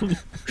 And,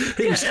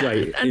 he's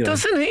great. And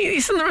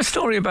isn't there a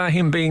story about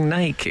him being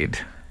naked?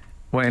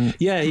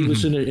 He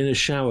was in a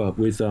shower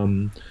with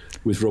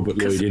Robert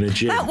Lloyd in a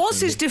gym. That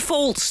was his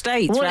default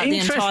state throughout the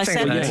entire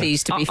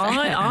 70s, to be fair.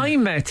 I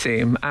met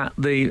him at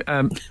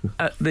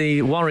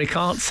the Warwick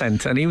Arts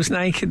Centre, and he was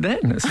naked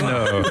then as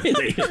well. No.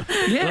 Really?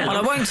 Yeah. Well,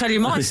 I won't tell you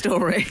my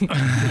story. Do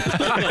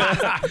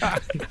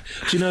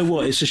you know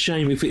what? It's a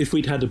shame if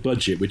we'd had a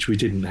budget, which we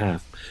didn't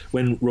have.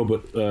 When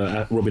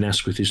Robin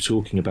Asquith is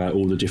talking about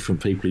all the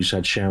different people he's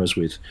had showers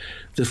with,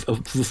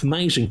 the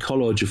amazing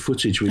collage of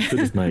footage we could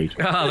have made.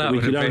 We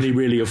could only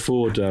really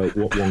afford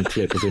one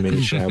clip of him in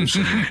a shower.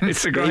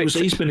 It's a great.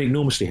 He's been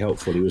enormously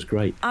helpful. He was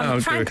great.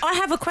 Frank, I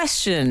have a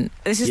question.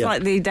 This is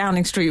like the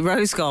Downing Street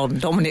Rose Garden,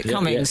 Dominic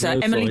Cummings,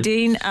 Emily fine.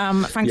 Dean,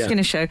 Frank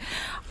Skinner show.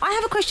 I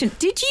have a question.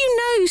 Did you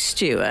know,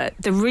 Stuart,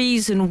 the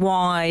reason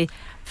why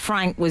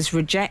Frank was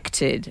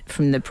rejected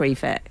from the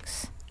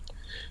prefects?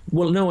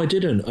 Well, no, I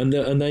didn't, and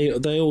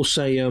they all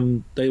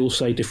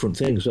say different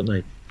things, don't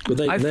they?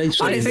 But I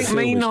think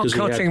me not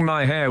cutting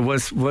my hair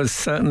was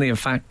certainly a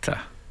factor.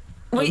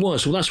 It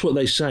was. Well, that's what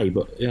they say,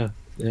 but yeah.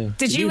 Yeah.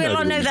 Did you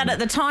not know that at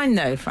the time,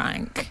 though,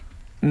 Frank?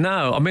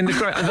 No, I mean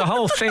the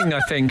whole thing. I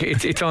think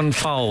it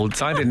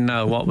unfolds. I didn't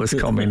know what was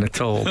coming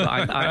at all. But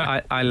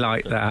I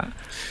like that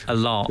a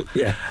lot.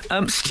 Yeah.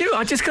 Stuart,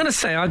 I just got to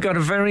say, I got a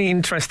very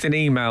interesting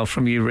email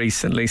from you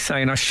recently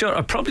saying I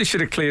probably should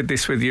have cleared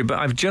this with you, but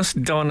I've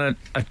just done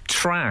a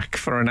track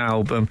for an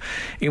album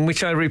in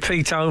which I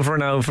repeat over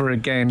and over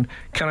again.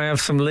 Can I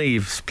have some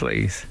leaves,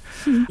 please?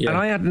 Yeah. And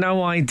I had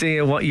no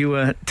idea what you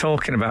were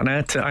talking about. And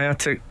I had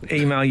to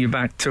email you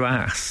back to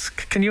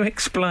ask. Can you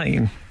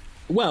explain?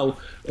 Well,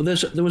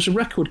 there was a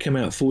record came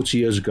out 40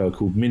 years ago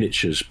called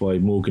Miniatures by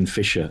Morgan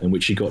Fisher, in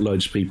which he got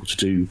loads of people to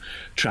do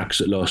tracks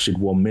that lasted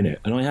 1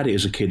 minute. And I had it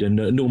as a kid, and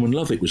Norman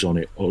Lovett was on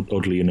it,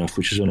 oddly enough,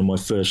 which is one of my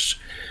first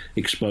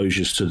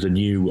exposures to the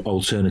new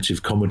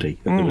alternative comedy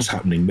that was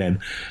happening then.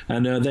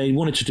 And they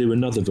wanted to do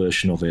another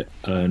version of it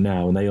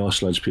now, and they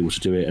asked loads of people to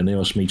do it, and they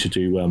asked me to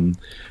do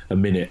a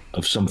minute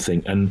of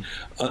something. And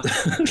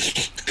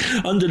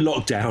under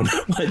lockdown,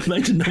 I'd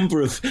made a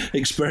number of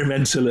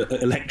experimental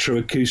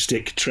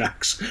electroacoustic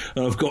tracks.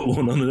 I've got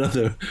one on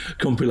another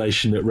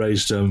compilation that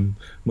raised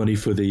money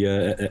for the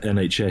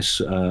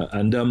NHS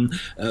and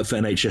for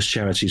NHS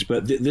charities.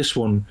 But this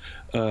one,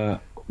 I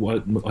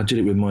did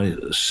it with my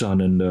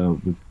son,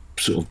 and we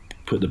sort of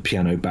put the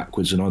piano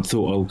backwards, and I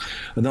thought,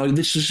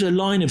 this is a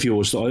line of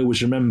yours that I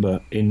always remember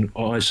in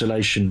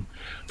isolation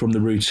from the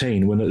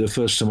routine, when the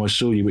first time I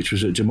saw you, which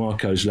was at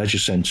DeMarco's Leisure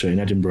Centre in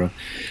Edinburgh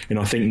in,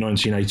 I think,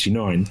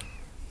 1989,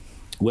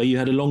 where you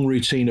had a long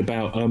routine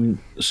about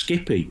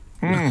Skippy,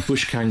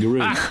 bush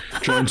kangaroo,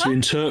 trying to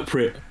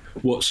interpret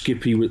what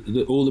Skippy,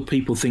 all the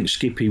people think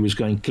Skippy was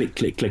going click,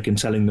 click, click and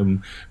telling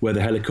them where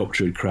the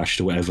helicopter had crashed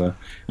or whatever.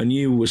 And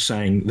you were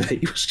saying that he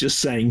was just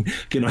saying,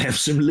 can I have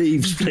some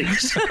leaves,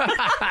 please?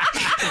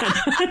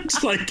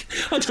 It's like,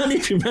 I don't know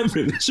if you remember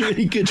it, but it's a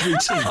really good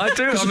routine. I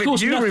do. I mean,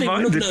 you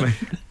reminded me.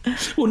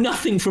 Well,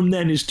 nothing from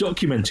then is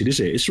documented, is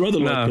it? It's rather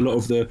like a lot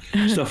of the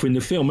stuff in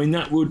the film. I mean,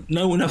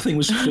 nothing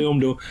was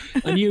filmed,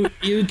 and you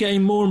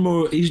getting more and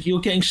more.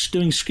 You're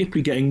doing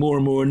Skippy getting more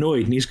and more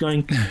annoyed, and he's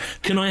going,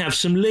 "Can I have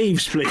some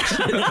leaves, please?"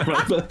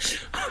 Right? But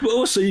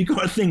also you've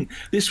got to think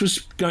this was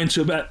going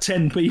to about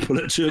 10 people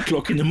at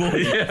 2:00 in the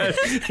morning.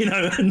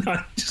 Yeah. And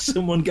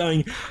someone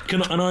going,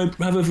 "Can I?" And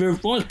I have I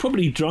was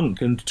probably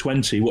drunk and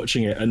 20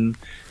 watching it, and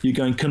you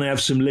going, "Can I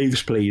have some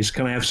leaves, please?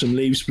 Can I have some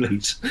leaves,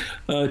 please?"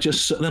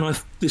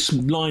 This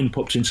line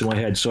popped into my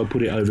head, so I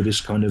put it over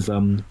this kind of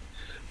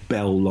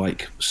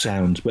bell-like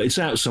sound. But it's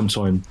out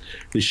sometime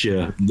this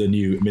year, the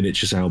new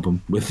Miniatures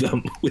album with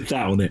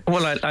that on it.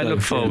 Well, I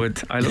look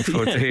forward. I look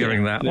forward to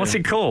hearing that. What's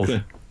it called?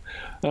 Yeah.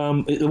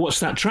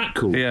 What's that track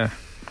called? Yeah.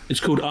 It's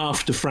called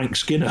After Frank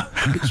Skinner.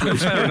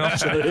 Fair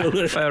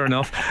enough. Fair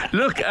enough.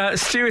 Look,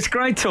 Stu, it's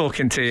great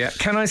talking to you.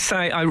 Can I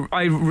say,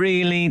 I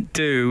really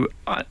do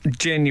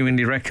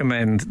genuinely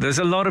recommend. There's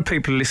a lot of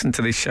people who listen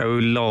to this show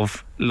who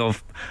love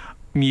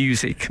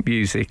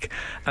music,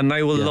 and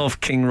they will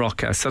love King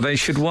Rocker, so they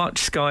should watch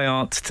Sky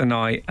Arts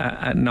tonight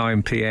at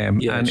 9 p.m.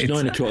 Yeah, and it's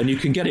 9 o'clock, and you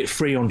can get it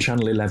free on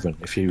Channel 11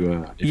 if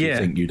you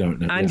think you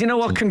don't know. And you know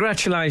what?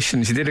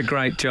 Congratulations, you did a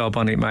great job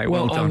on it, mate.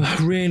 Well done. I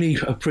really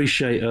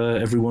appreciate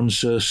everyone's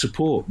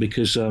support,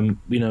 because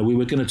we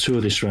were going to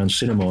tour this around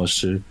cinemas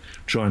to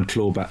try and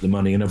claw back the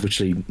money, and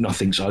obviously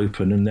nothing's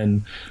open, and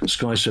then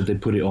Sky said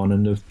they'd put it on,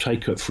 and the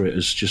take-up for it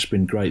has just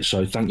been great,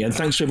 so thank you, and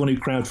thanks to everyone who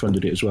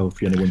crowdfunded it as well,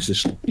 if anyone's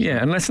listening.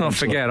 Yeah, and let's not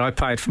forget, I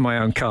paid for my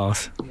own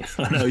cars.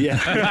 I know, yeah.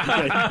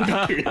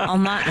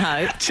 On that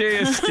note.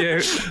 Cheers,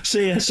 Stu.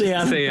 See ya. See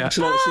ya. Thanks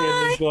a lot. See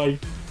ya. Bye.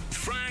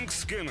 Frank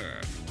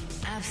Skinner.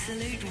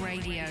 Absolute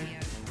Radio.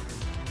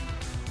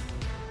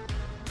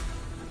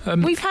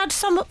 We've had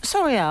some.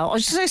 Sorry, Al. I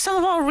was just say some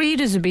of our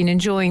readers have been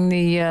enjoying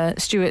the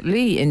Stewart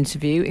Lee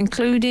interview,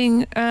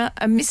 including a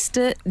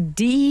Mr.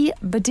 D.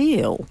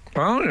 Badil.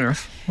 Oh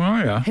yes.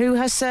 Who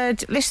has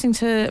said, listening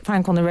to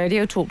Frank on the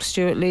radio talk to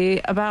Stewart Lee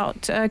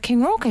about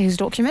King Rocker, his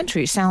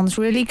documentary, it sounds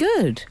really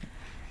good.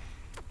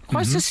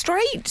 Quite a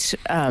straight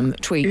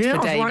tweet for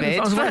David.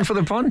 I was waiting for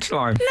the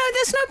punchline. No,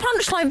 there's no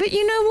punchline, but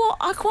you know what?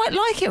 I quite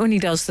like it when he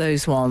does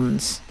those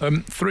ones.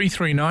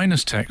 339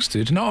 has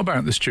texted, not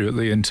about the Stewart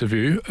Lee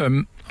interview.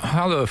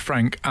 Hello,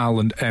 Frank, Al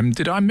and M.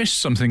 Did I miss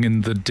something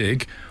in the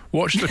dig?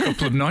 Watched a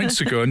couple of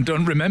nights ago and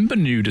don't remember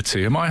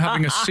nudity. Am I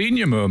having a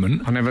senior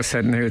moment? I never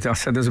said nudity. I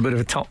said there's a bit of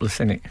a topless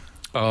in it.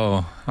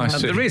 Oh, I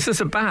see.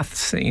 There's a bath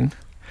scene.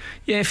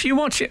 Yeah, if you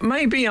watch it,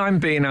 maybe I'm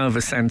being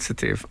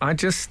oversensitive. I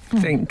just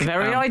think...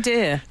 Very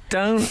idea.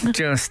 Don't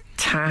just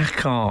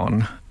tack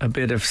on a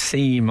bit of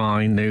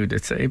sea-mine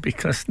nudity,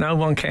 because no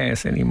one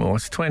cares anymore.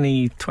 It's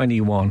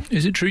 2021.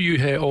 Is it true you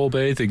hate all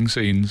bathing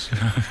scenes?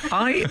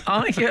 I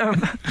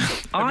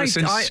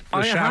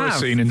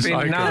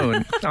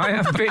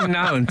have been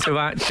known to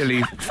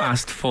actually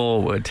fast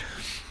forward.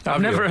 I've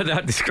never heard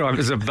that described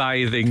as a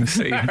bathing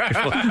scene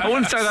before. I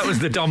wouldn't say that was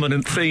the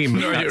dominant theme.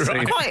 No, you're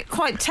right.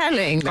 Quite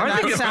telling.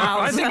 I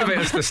think of it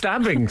as the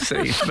stabbing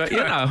scene, but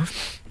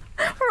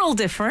we're all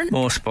different.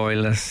 More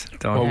spoilers.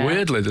 Well,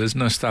 weirdly, there's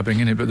no stabbing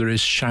in it, but there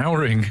is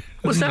showering.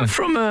 Was that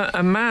from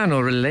a man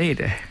or a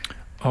lady?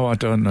 Oh, I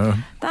don't know.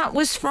 That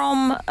was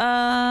from...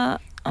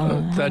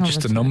 they're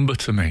just a number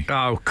to me.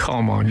 Oh,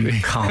 come on, you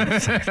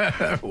can't say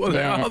that. Well,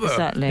 they are, though.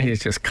 Exactly. You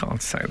just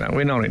can't say that.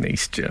 We're not in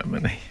East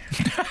Germany.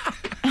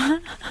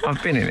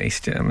 I've been in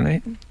East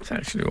Germany. It's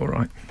actually all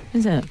right.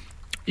 Is it?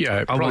 Yeah,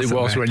 it probably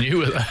was when you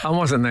were there. I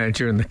wasn't there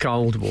during the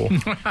Cold War.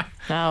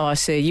 Oh, I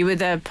see. You were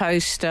there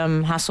post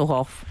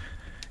Hasselhoff.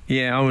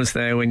 Yeah, I was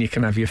there when you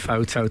can have your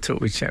photo took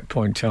with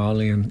Checkpoint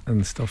Charlie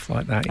and stuff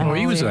like that. Oh,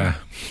 he was there.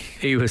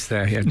 He was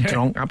there, yeah.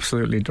 Drunk,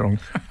 absolutely drunk.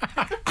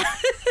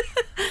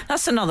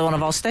 That's another one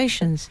of our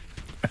stations.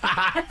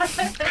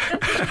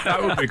 That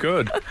would be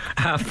good.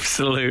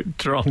 Absolute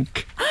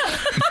drunk.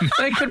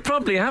 They could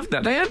probably have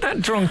that. They had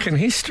that drunken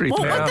history.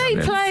 What would they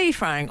play,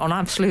 Frank, on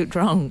Absolute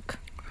Drunk?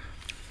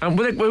 And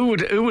who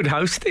would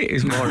host it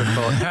is more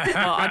important.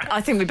 Well,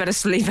 I think we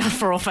better leave that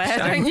for off air,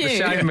 don't you?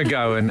 Shane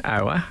McGowan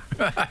hour.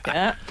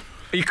 Yeah.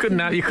 You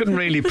couldn't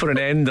really put an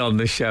end on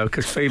the show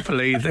because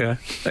people either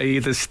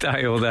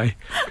stay or they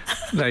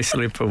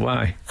slip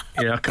away.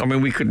 Yeah, I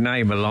mean we could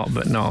name a lot,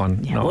 but not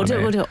on. Yeah, not we'll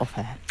on do it off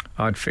air.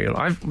 I'd feel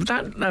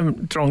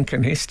that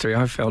drunken history.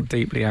 I felt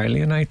deeply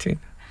alienated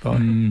by.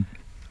 I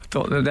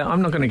thought that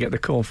I'm not going to get the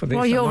call for this.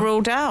 Well, you're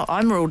ruled out.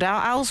 I'm ruled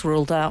out. Al's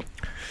ruled out.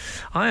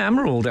 I am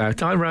ruled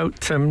out. I wrote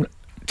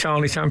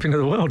Charlie Champion of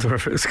the World,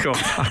 whatever it's called.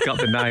 I got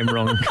the name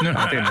wrong.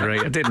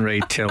 I didn't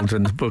read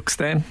children's books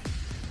then.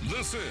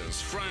 This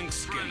is Frank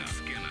Skinner.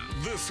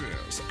 This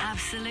is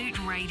Absolute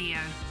Radio.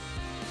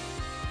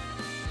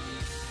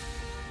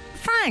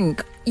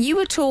 Frank, you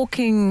were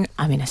talking...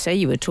 I mean, I say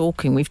you were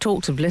talking. We've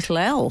talked of little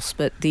else,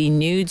 but the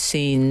nude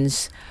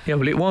scenes... Yeah,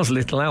 well, it was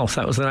Little Else.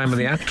 That was the name of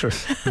the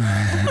actress.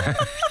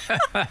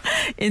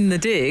 in the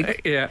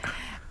dig. Yeah.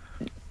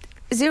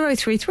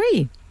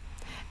 033.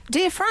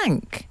 Dear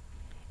Frank,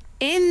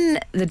 in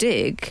the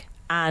dig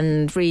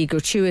and really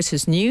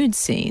gratuitous nude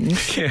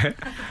scenes, Yeah.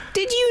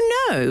 did you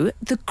know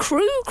the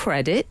crew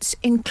credits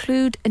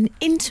include an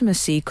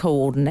intimacy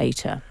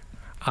coordinator?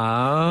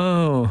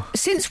 Oh.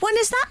 Since when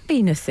has that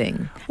been a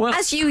thing? Well,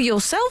 as you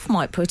yourself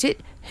might put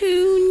it, who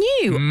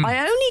knew? I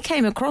only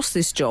came across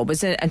this job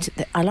and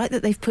I like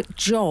that they've put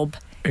job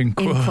in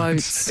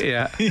quotes.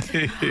 Yeah.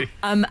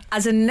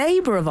 As a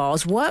neighbour of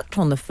ours worked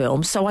on the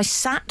film, so I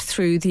sat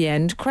through the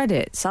end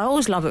credits. I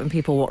always love it when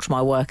people watch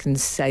my work and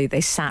say they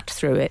sat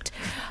through it.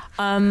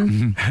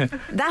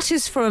 That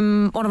is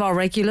from one of our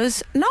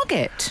regulars,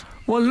 Nugget.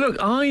 Well, look,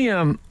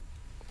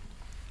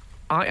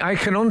 I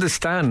can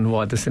understand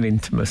why there's an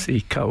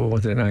intimacy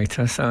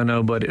coordinator, so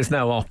there's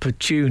no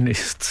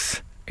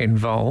opportunists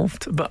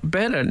involved, but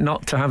better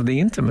not to have the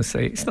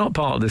intimacy. It's not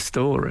part of the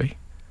story.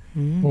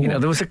 You know,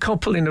 there was a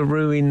couple in a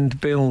ruined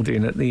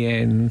building at the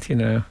end, you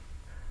know,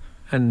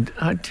 and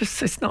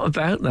it's not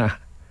about that.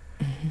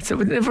 So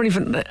we never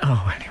even...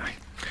 anyway.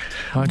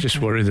 I just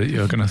worry that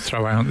you're going to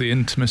throw out the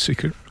intimacy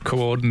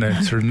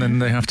coordinator and then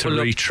they have to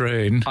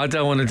retrain. I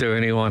don't want to do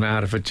anyone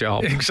out of a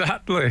job.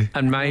 Exactly.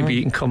 And maybe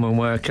you can come and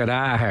work at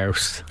our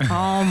house.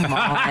 Oh,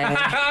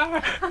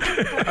 my.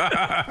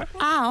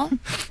 Al,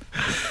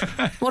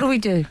 what do we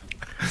do?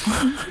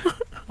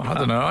 I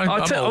don't know.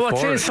 I'll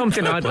tell you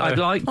something I'd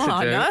like to do.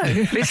 I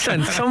know.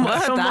 Listen,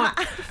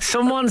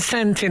 someone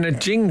sent in a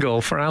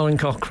jingle for Alan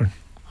Cochrane.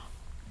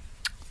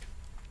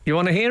 You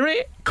want to hear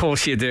it? Of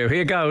course you do.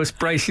 Here goes.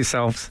 Brace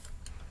yourselves.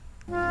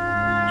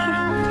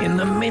 In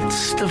the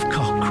midst of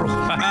cockerel.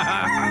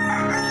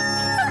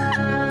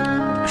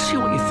 See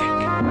what you think.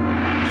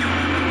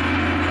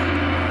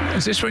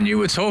 Is this when you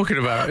were talking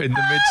about in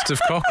the midst of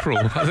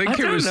cockerel? I think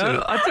it was.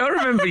 I don't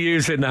remember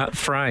using that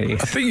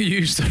phrase. I think you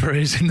used the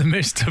phrase in the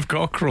midst of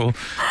cockerel,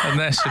 and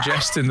they're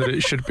suggesting that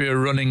it should be a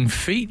running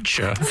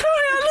feature. Sorry,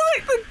 I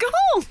like the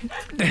gong.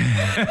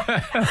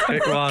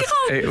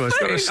 It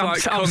was.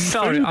 I'm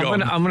sorry. I'm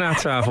going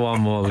to have one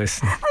more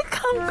listen. I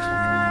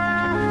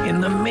can't. In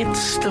the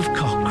midst of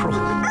cockerel.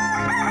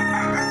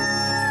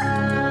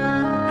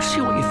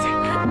 See what you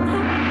think.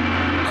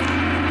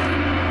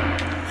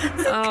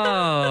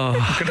 Oh,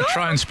 I'm going to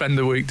try and spend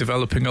the week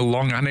developing a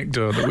long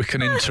anecdote that we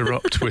can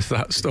interrupt with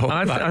that story.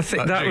 I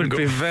think that would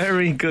be a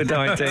very good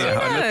idea.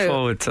 I look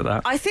forward to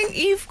that. I think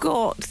you've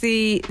got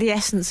the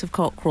essence of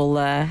cockerel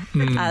there,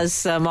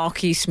 as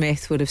Marquis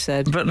Smith would have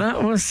said. But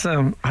that was,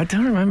 I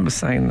don't remember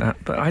saying that,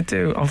 but I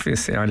do.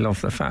 Obviously, I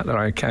love the fact that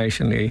I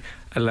occasionally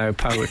allow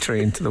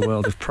poetry into the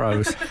world of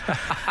prose.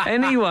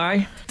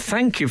 Anyway,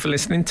 thank you for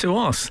listening to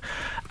us.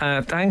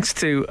 Thanks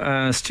to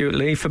Stewart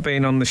Lee for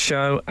being on the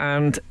show.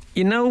 And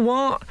you know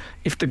what?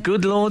 If the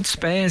good Lord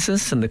spares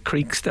us and the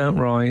creeks don't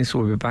rise,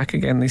 we'll be back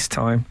again this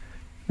time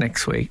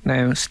next week.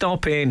 Now,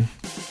 stop in.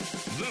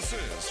 This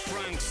is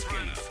Frank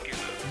Skinner.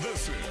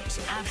 This is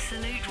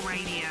Absolute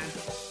Radio.